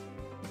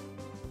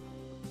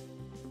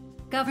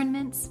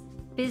 Governments,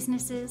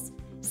 businesses,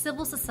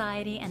 civil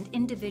society, and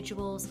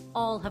individuals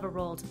all have a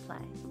role to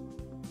play.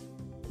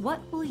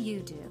 What will you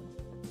do?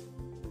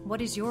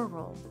 What is your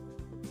role?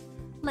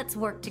 Let's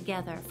work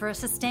together for a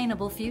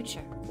sustainable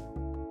future.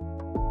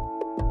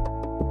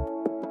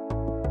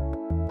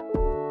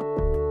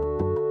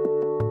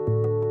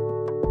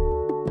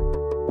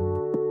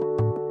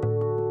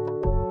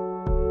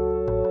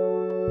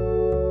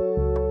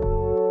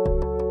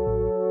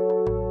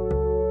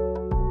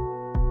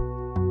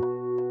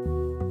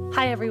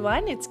 Hi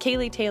everyone, it's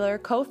Kaylee Taylor,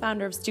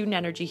 co-founder of Student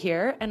Energy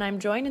here, and I'm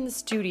joined in the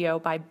studio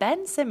by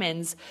Ben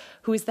Simmons,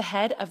 who is the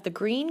head of the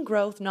Green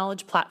Growth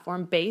Knowledge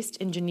Platform based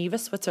in Geneva,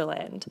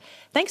 Switzerland.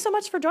 Thanks so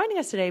much for joining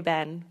us today,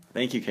 Ben.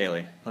 Thank you,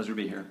 Kaylee. Pleasure to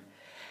be here.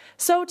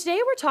 So today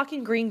we're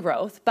talking green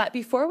growth, but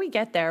before we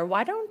get there,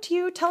 why don't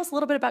you tell us a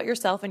little bit about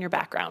yourself and your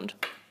background?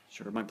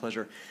 Sure, my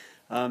pleasure.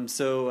 I'm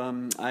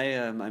from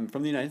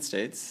the United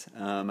States.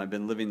 I've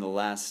been living the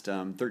last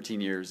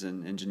 13 years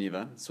in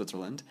Geneva,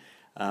 Switzerland.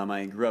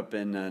 I grew up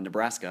in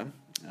Nebraska,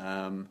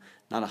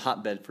 not a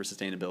hotbed for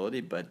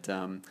sustainability, but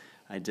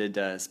I did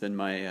spend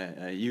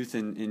my youth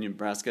in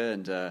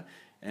Nebraska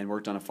and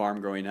worked on a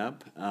farm growing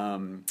up,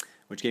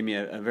 which gave me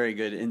a very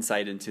good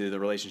insight into the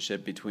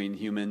relationship between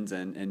humans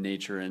and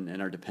nature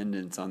and our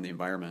dependence on the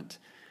environment.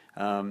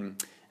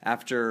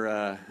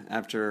 After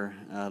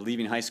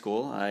leaving high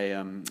school,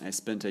 I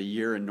spent a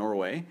year in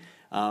Norway,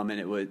 and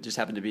it just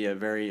happened to be a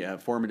very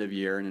formative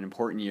year and an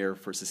important year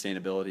for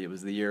sustainability. It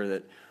was the year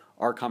that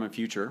Our Common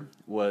Future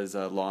was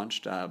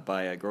launched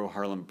by Gro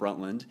Harlem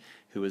Brundtland,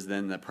 who was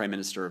then the Prime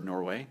Minister of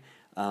Norway,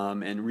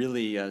 and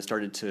really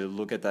started to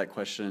look at that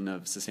question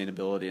of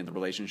sustainability and the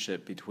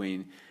relationship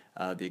between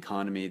the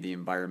economy, the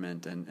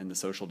environment, and the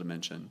social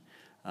dimension.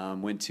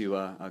 Went to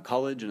a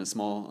college, a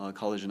small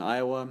college in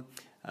Iowa,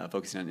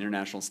 focusing on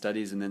international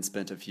studies, and then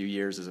spent a few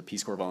years as a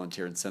Peace Corps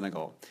volunteer in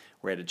Senegal,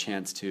 where I had a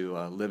chance to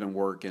live and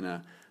work in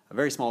a a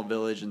very small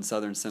village in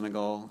southern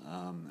Senegal,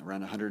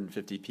 around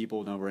 150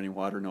 people, no running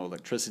water, no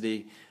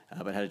electricity,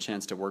 but had a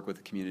chance to work with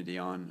the community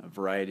on a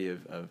variety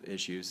of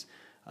issues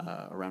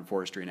around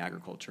forestry and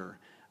agriculture.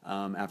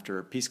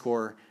 After Peace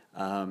Corps,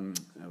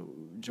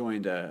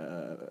 joined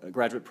a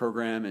graduate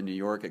program in New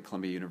York at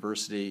Columbia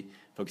University,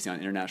 focusing on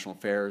international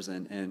affairs,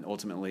 and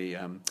ultimately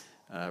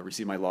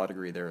received my law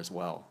degree there as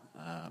well.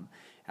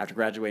 After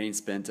graduating,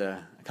 spent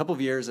a couple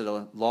of years at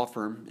a law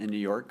firm in New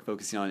York,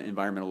 focusing on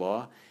environmental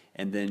law,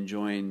 and then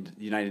joined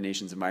the United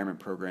Nations Environment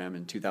Program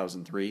in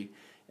 2003,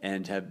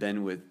 and have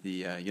been with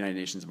the United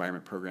Nations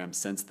Environment Program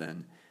since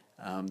then.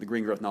 The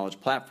Green Growth Knowledge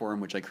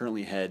Platform, which I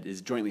currently head, is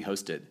jointly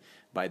hosted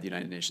by the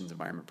United Nations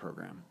Environment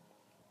Program.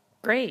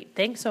 Great,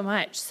 thanks so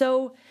much.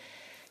 So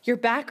your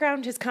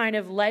background has kind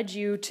of led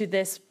you to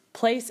this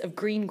place of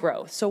green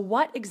growth. So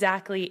what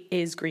exactly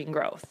is green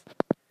growth?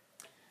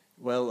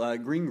 Well,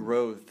 green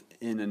growth,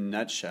 in a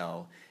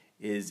nutshell,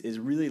 is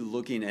really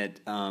looking at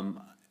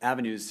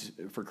avenues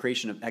for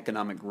creation of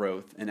economic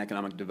growth and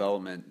economic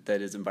development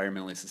that is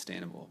environmentally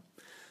sustainable.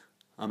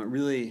 It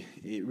really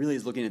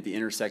is looking at the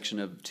intersection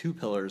of two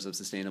pillars of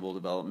sustainable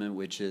development,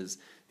 which is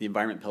the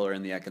environment pillar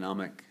and the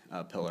economic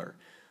pillar.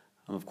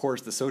 Of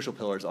course, the social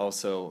pillar is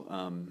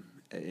also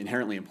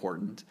inherently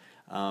important.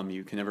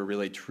 You can never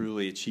really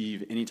truly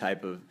achieve any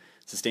type of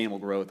sustainable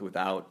growth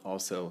without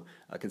also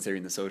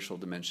considering the social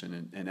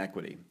dimension and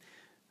equity.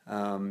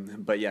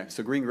 But yeah,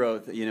 so green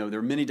growth, there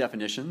are many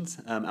definitions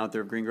out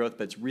there of green growth,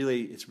 but it's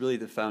really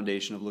the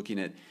foundation of looking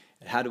at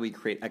how do we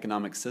create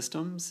economic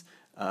systems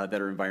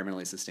that are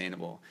environmentally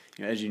sustainable.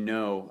 As you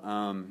know,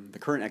 the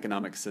current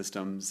economic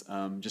systems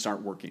just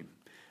aren't working.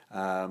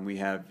 We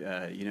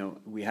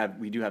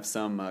do have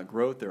some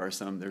growth. There's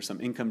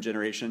some income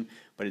generation,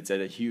 but it's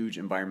at a huge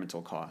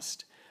environmental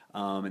cost,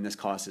 and this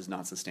cost is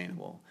not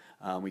sustainable.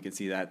 We can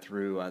see that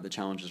through the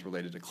challenges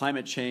related to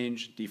climate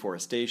change,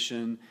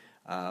 deforestation,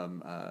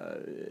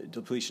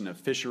 depletion of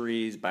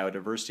fisheries,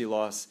 biodiversity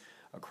loss.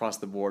 Across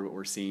the board, what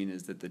we're seeing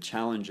is that the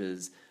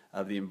challenges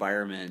of the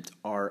environment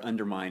are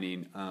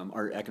undermining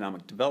our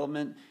economic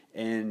development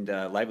and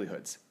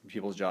livelihoods,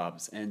 people's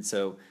jobs. And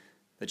so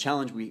the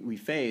challenge we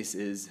face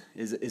is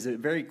a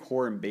very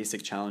core and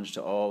basic challenge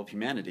to all of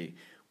humanity,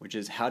 which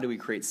is how do we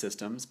create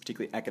systems,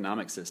 particularly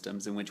economic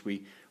systems, in which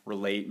we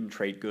relate and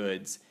trade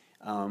goods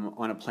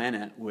on a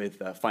planet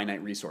with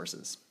finite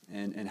resources,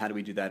 and how do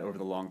we do that over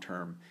the long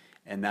term?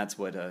 And that's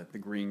what the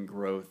green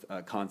growth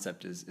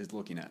concept is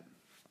looking at.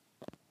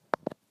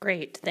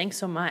 Great, thanks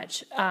so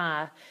much.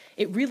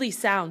 It really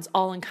sounds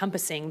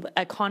all-encompassing. The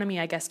economy,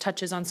 I guess,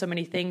 touches on so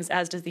many things,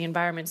 as does the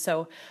environment,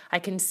 so I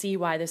can see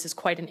why this is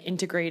quite an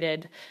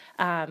integrated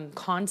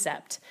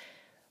concept.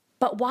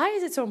 But why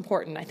is it so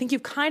important? I think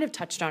you've kind of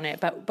touched on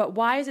it, but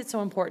why is it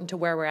so important to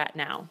where we're at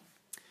now?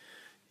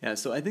 Yeah,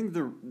 so I think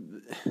the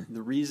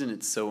reason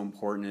it's so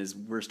important is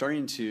we're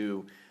starting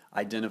to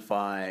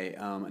identify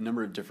a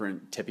number of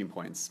different tipping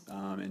points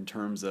in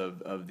terms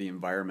of the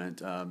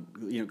environment.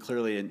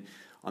 Clearly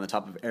on the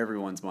top of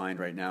everyone's mind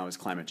right now is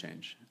climate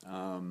change.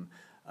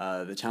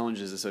 The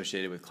challenges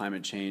associated with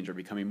climate change are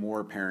becoming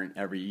more apparent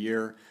every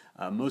year.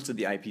 Most of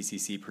the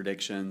IPCC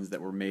predictions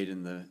that were made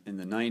in the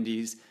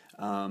 90s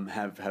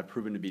have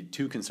proven to be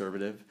too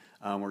conservative.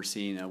 We're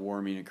seeing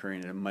warming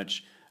occurring at a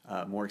much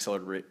more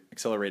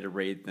accelerated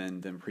rate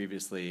than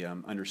previously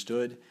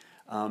understood.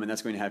 And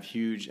that's going to have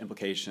huge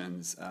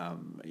implications,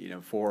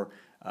 for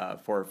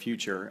our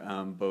future,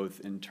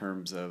 both in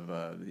terms of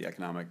the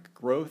economic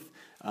growth,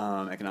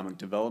 economic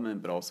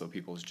development, but also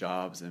people's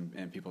jobs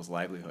and people's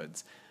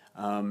livelihoods.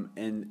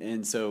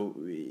 And so,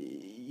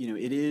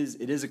 it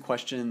is a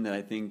question that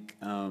I think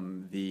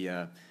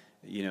the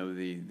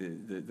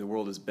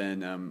world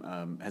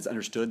has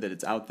understood that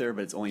it's out there,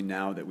 but it's only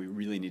now that we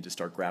really need to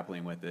start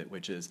grappling with it,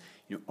 which is,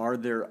 are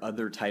there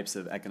other types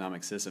of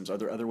economic systems? Are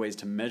there other ways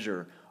to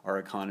measure our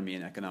economy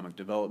and economic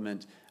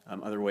development?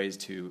 Other ways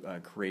to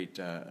create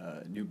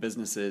new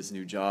businesses,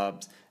 new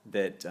jobs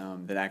that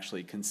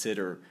actually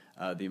consider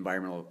the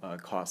environmental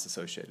costs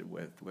associated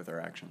with our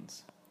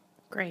actions?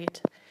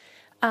 Great.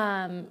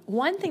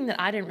 One thing that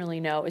I didn't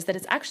really know is that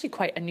it's actually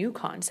quite a new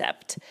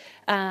concept.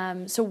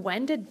 So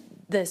when did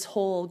this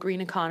whole green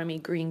economy,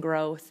 green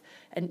growth,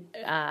 and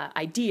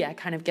idea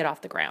kind of get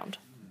off the ground?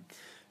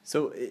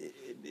 So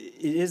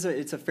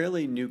it's a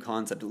fairly new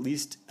concept, at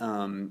least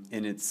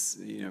in its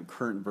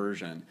current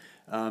version.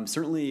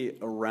 Certainly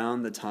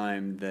around the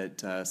time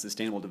that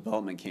sustainable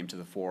development came to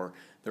the fore,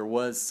 there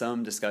was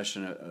some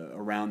discussion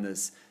around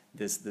this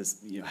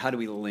how do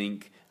we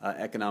link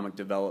economic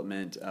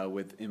development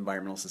with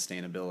environmental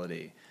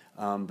sustainability.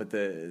 But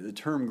the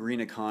term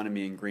green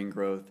economy and green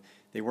growth,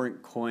 they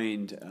weren't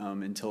coined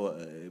until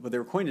they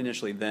were coined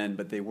initially then,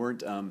 but they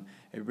weren't.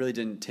 It really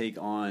didn't take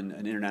on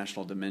an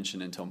international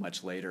dimension until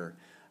much later.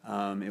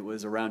 It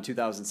was around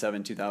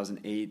 2007,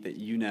 2008 that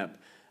UNEP,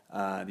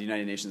 the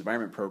United Nations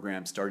Environment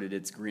Program, started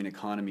its Green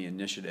Economy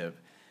Initiative,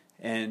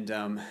 and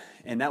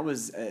that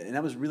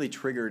was really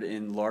triggered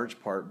in large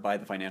part by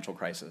the financial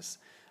crisis.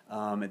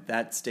 At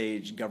that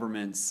stage,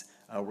 governments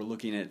were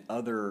looking at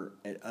other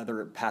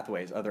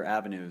pathways, other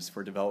avenues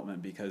for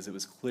development, because it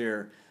was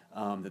clear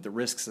that the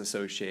risks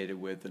associated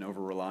with an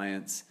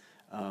over-reliance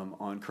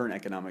on current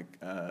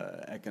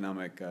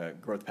economic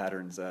growth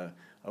patterns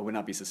would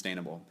not be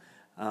sustainable.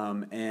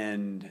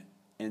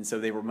 And so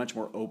they were much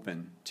more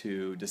open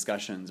to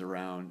discussions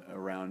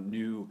around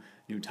new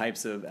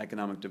types of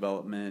economic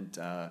development,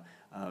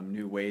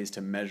 new ways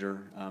to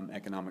measure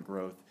economic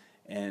growth,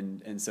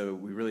 and so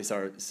we really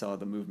saw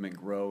the movement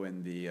grow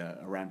in the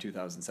around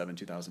 2007,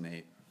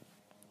 2008.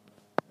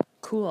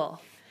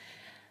 Cool.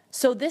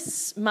 So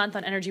this month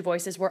on Energy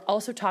Voices, we're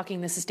also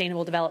talking the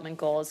Sustainable Development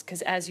Goals,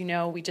 because as you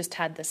know, we just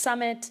had the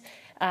summit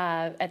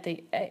at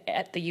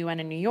the UN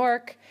in New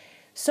York.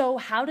 So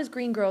how does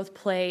green growth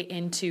play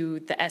into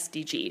the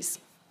SDGs?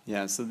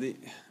 Yeah, so the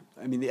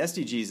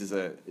SDGs is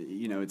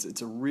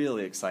it's a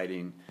really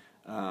exciting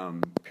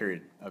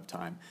period of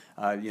time.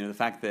 The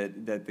fact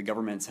that the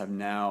governments have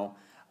now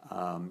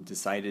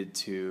decided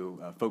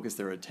to focus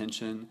their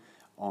attention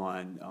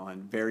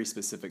on very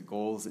specific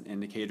goals and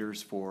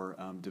indicators for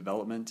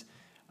development.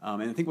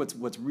 And I think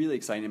what's really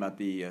exciting about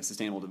the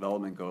Sustainable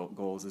Development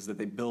Goals is that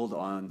they build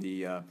on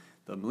the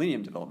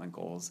Millennium Development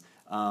Goals,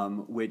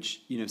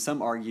 which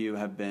some argue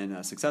have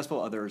been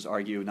successful, others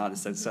argue not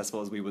as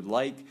successful as we would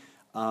like,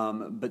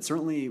 but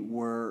certainly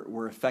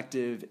were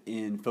effective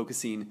in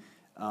focusing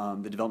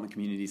the development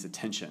community's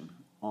attention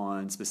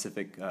on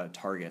specific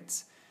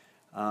targets.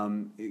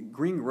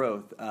 Green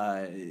growth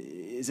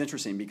is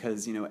interesting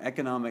because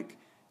economic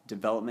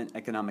development,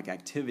 economic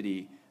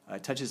activity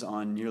touches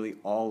on nearly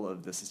all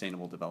of the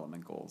Sustainable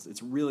Development Goals.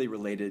 It's really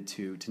related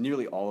to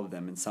nearly all of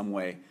them in some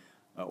way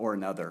or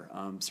another.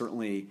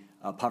 Certainly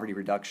poverty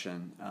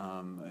reduction.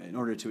 In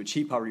order to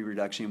achieve poverty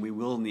reduction, we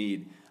will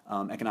need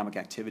economic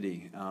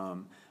activity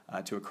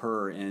to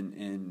occur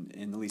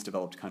in the least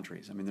developed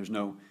countries. I mean, there's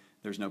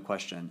no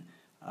question.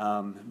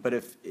 But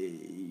if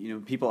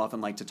people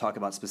often like to talk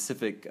about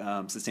specific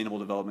Sustainable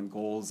Development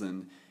Goals,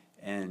 and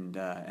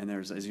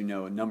there's, as you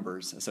know,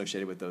 numbers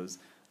associated with those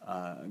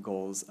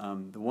goals.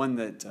 The one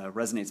that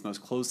resonates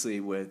most closely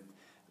with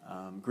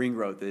green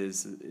growth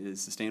is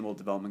Sustainable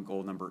Development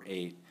Goal number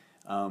 8,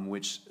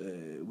 which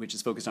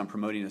is focused on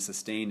promoting a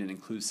sustained and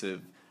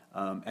inclusive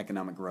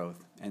economic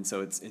growth, and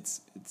so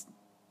it's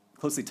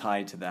closely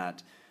tied to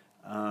that.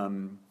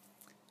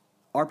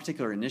 Our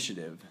particular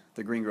initiative,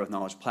 the Green Growth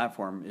Knowledge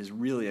Platform, is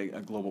really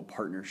a global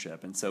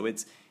partnership, and so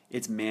its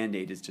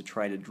mandate is to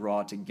try to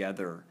draw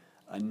together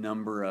a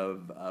number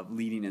of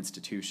leading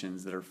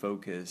institutions that are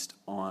focused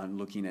on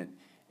looking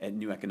at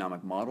new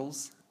economic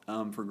models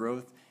for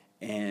growth,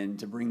 and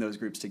to bring those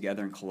groups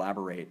together and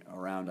collaborate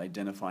around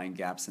identifying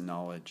gaps in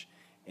knowledge,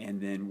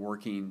 and then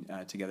working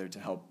together to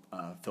help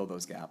fill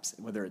those gaps,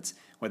 whether it's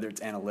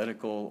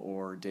analytical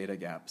or data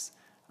gaps.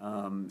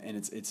 And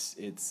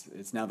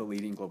it's now the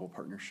leading global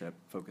partnership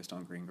focused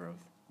on green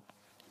growth.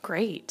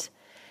 Great.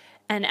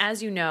 And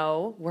as you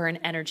know, we're an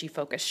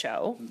energy-focused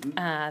show.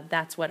 Mm-hmm.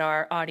 That's what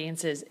our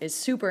audience is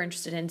super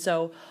interested in.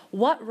 So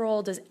what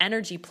role does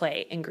energy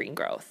play in green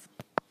growth?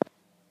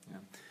 Yeah.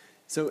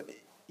 So,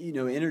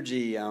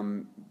 energy,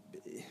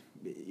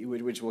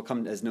 which will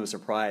come as no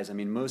surprise. I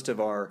mean, most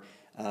of our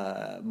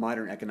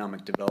modern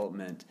economic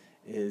development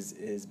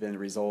has been a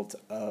result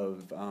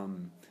of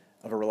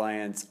a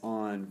reliance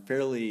on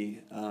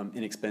fairly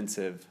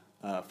inexpensive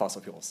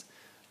fossil fuels.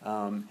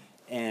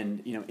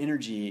 And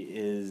energy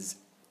is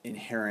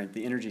inherent.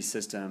 The energy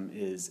system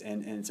is,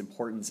 and its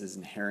importance is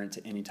inherent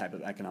to any type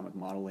of economic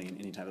modeling,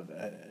 any type of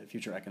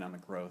future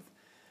economic growth.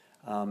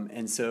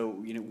 And so,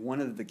 one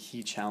of the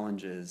key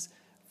challenges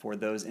for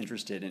those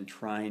interested in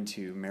trying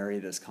to marry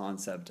this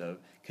concept of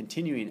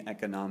continuing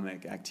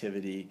economic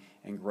activity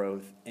and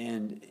growth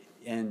and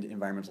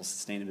environmental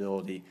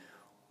sustainability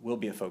will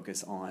be a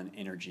focus on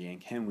energy,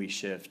 and can we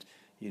shift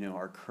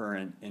our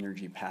current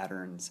energy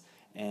patterns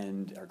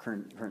and our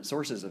current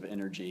sources of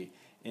energy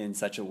in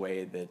such a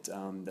way that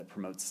that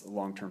promotes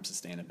long-term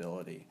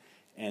sustainability.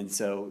 And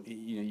so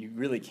you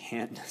really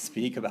can't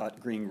speak about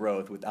green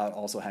growth without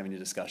also having a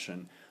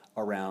discussion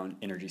around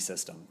energy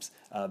systems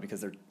because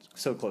they're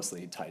so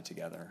closely tied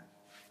together.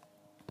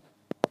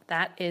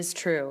 That is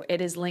true.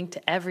 It is linked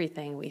to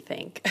everything, we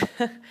think.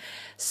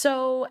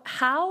 So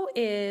how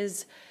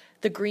is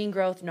the Green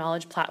Growth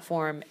Knowledge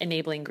Platform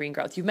enabling green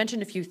growth? You've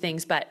mentioned a few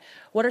things, but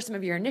what are some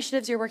of your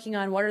initiatives you're working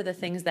on? What are the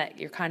things that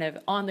you're kind of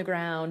on the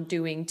ground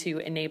doing to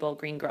enable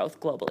green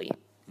growth globally?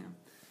 Yeah.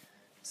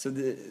 So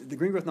the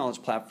Green Growth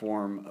Knowledge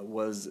Platform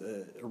was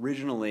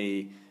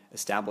originally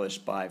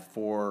established by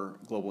 4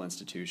 global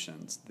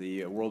institutions: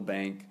 the World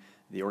Bank,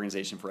 the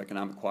Organization for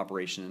Economic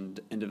Cooperation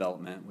and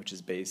Development, which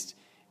is based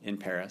in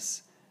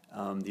Paris,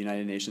 the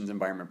United Nations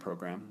Environment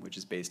Program, which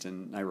is based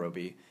in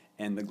Nairobi,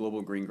 and the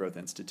Global Green Growth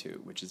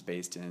Institute, which is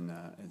based in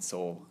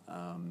Seoul,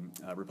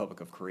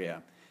 Republic of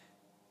Korea.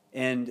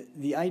 And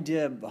the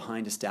idea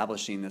behind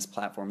establishing this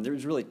platform, there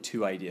was really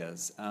 2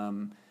 ideas.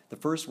 The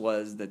first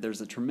was that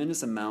there's a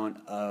tremendous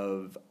amount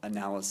of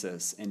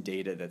analysis and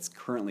data that's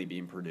currently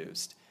being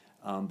produced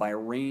by a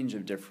range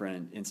of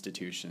different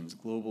institutions,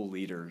 global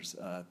leaders,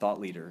 thought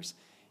leaders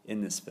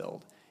in this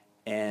field.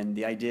 And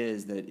the idea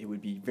is that it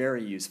would be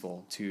very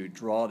useful to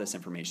draw this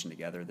information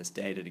together, this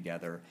data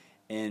together,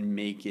 and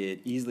make it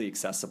easily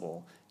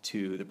accessible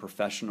to the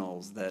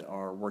professionals that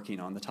are working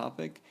on the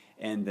topic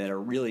and that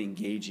are really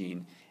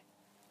engaging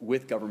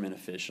with government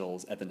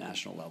officials at the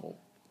national level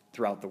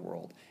throughout the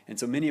world. And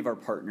so many of our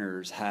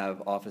partners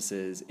have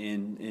offices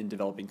in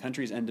developing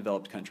countries and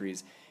developed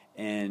countries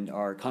and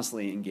are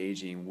constantly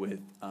engaging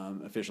with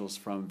officials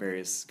from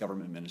various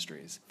government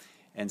ministries.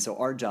 And so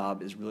our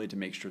job is really to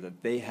make sure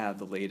that they have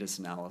the latest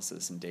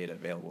analysis and data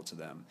available to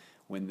them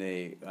when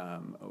they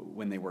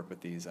work with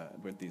these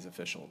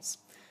officials.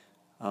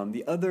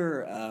 The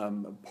other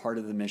part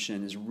of the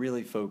mission is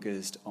really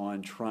focused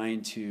on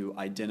trying to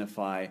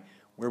identify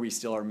where we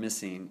still are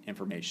missing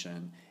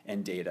information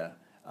and data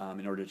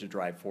in order to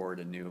drive forward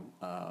a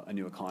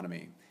new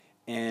economy.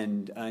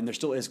 And there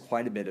still is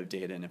quite a bit of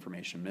data and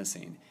information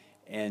missing.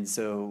 And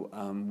so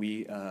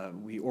we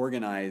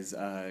organize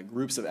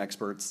groups of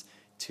experts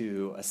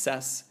to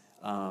assess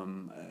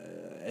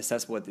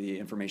what the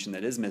information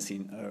that is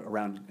missing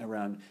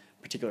around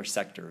particular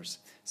sectors.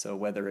 So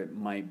whether it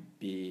might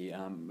be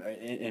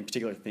in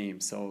particular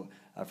themes. So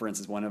for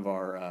instance, one of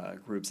our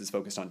groups is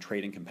focused on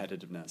trade and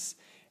competitiveness.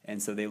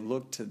 And so they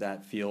look to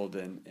that field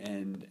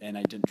and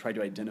try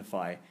to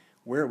identify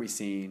where are we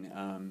seeing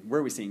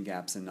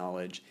gaps in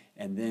knowledge,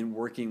 and then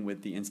working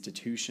with the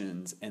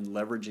institutions and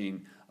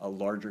leveraging a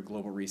larger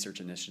global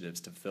research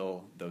initiatives to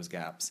fill those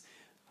gaps.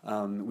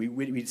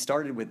 We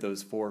started with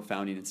those 4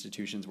 founding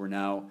institutions. We're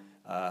now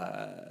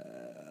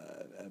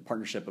a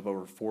partnership of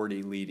over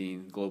 40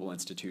 leading global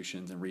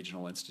institutions and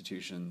regional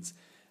institutions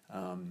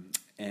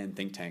and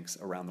think tanks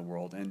around the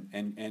world,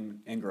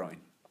 and growing.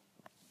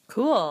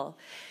 Cool.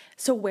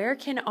 So where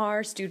can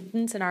our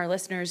students and our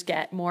listeners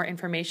get more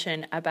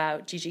information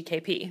about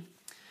GGKP?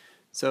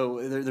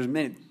 So there's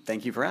many.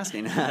 Thank you for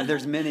asking. There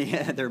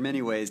are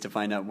many ways to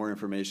find out more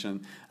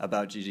information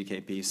about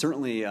GGKP.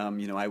 Certainly,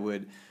 I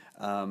would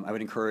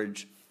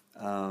encourage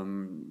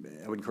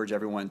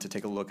everyone to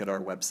take a look at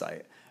our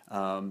website.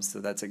 So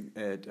that's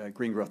at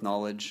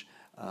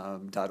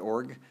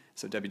greengrowthknowledge.org.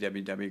 So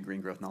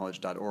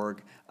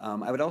www.greengrowthknowledge.org.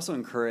 I would also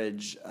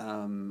encourage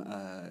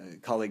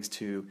colleagues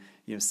to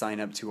sign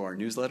up to our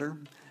newsletter.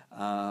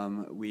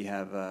 We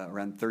have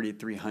around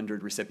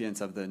 3,300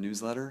 recipients of the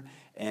newsletter,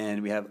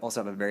 and we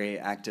also have a very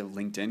active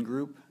LinkedIn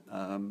group,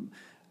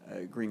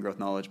 Green Growth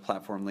Knowledge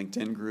Platform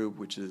LinkedIn group,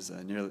 which is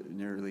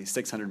nearly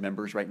 600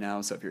 members right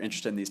now. So if you're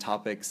interested in these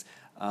topics,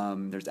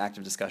 there's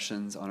active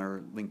discussions on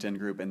our LinkedIn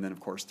group, and then of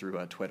course through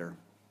Twitter.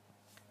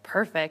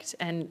 Perfect.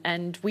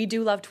 And we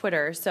do love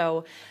Twitter,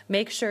 so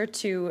make sure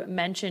to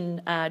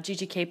mention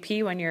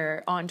GGKP when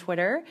you're on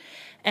Twitter.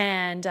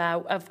 And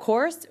of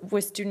course,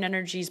 with Student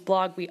Energy's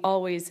blog, we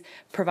always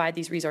provide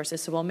these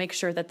resources. So we'll make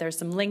sure that there's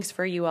some links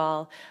for you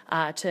all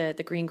to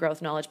the Green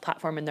Growth Knowledge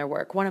Platform and their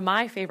work. One of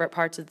my favorite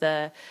parts of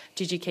the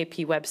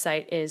GGKP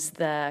website is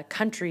the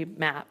country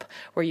map,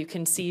 where you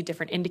can see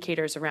different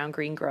indicators around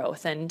green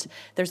growth. And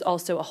there's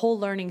also a whole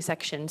learning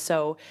section.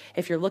 So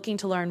if you're looking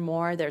to learn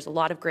more, there's a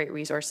lot of great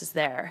resources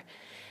there.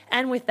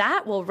 And with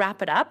that, we'll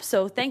wrap it up.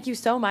 So thank you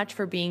so much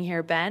for being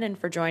here, Ben, and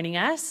for joining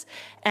us.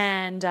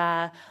 And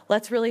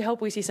let's really hope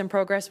we see some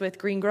progress with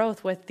green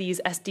growth with these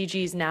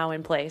SDGs now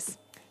in place.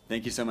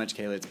 Thank you so much,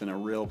 Kayla. It's been a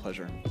real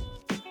pleasure.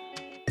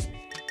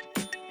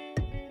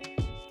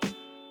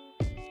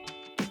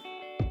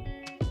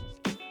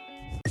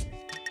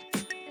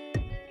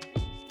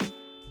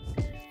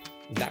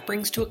 That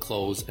brings to a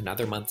close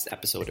another month's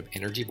episode of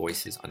Energy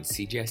Voices on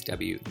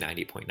CJSW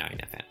 90.9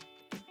 FM.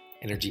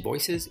 Energy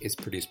Voices is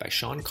produced by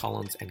Sean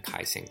Collins and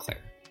Kai Sinclair.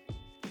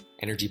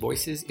 Energy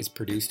Voices is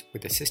produced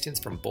with assistance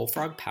from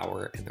Bullfrog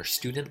Power and their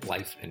Student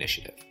Life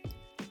initiative.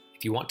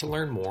 If you want to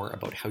learn more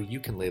about how you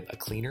can live a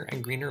cleaner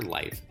and greener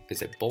life,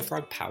 visit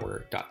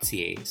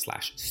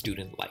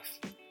bullfrogpower.ca/studentlife.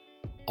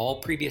 All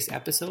previous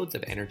episodes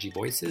of Energy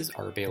Voices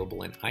are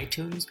available in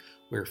iTunes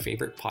or your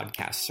favorite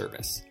podcast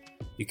service.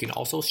 You can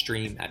also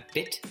stream at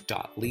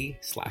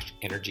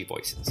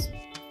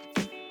bit.ly/energyvoices.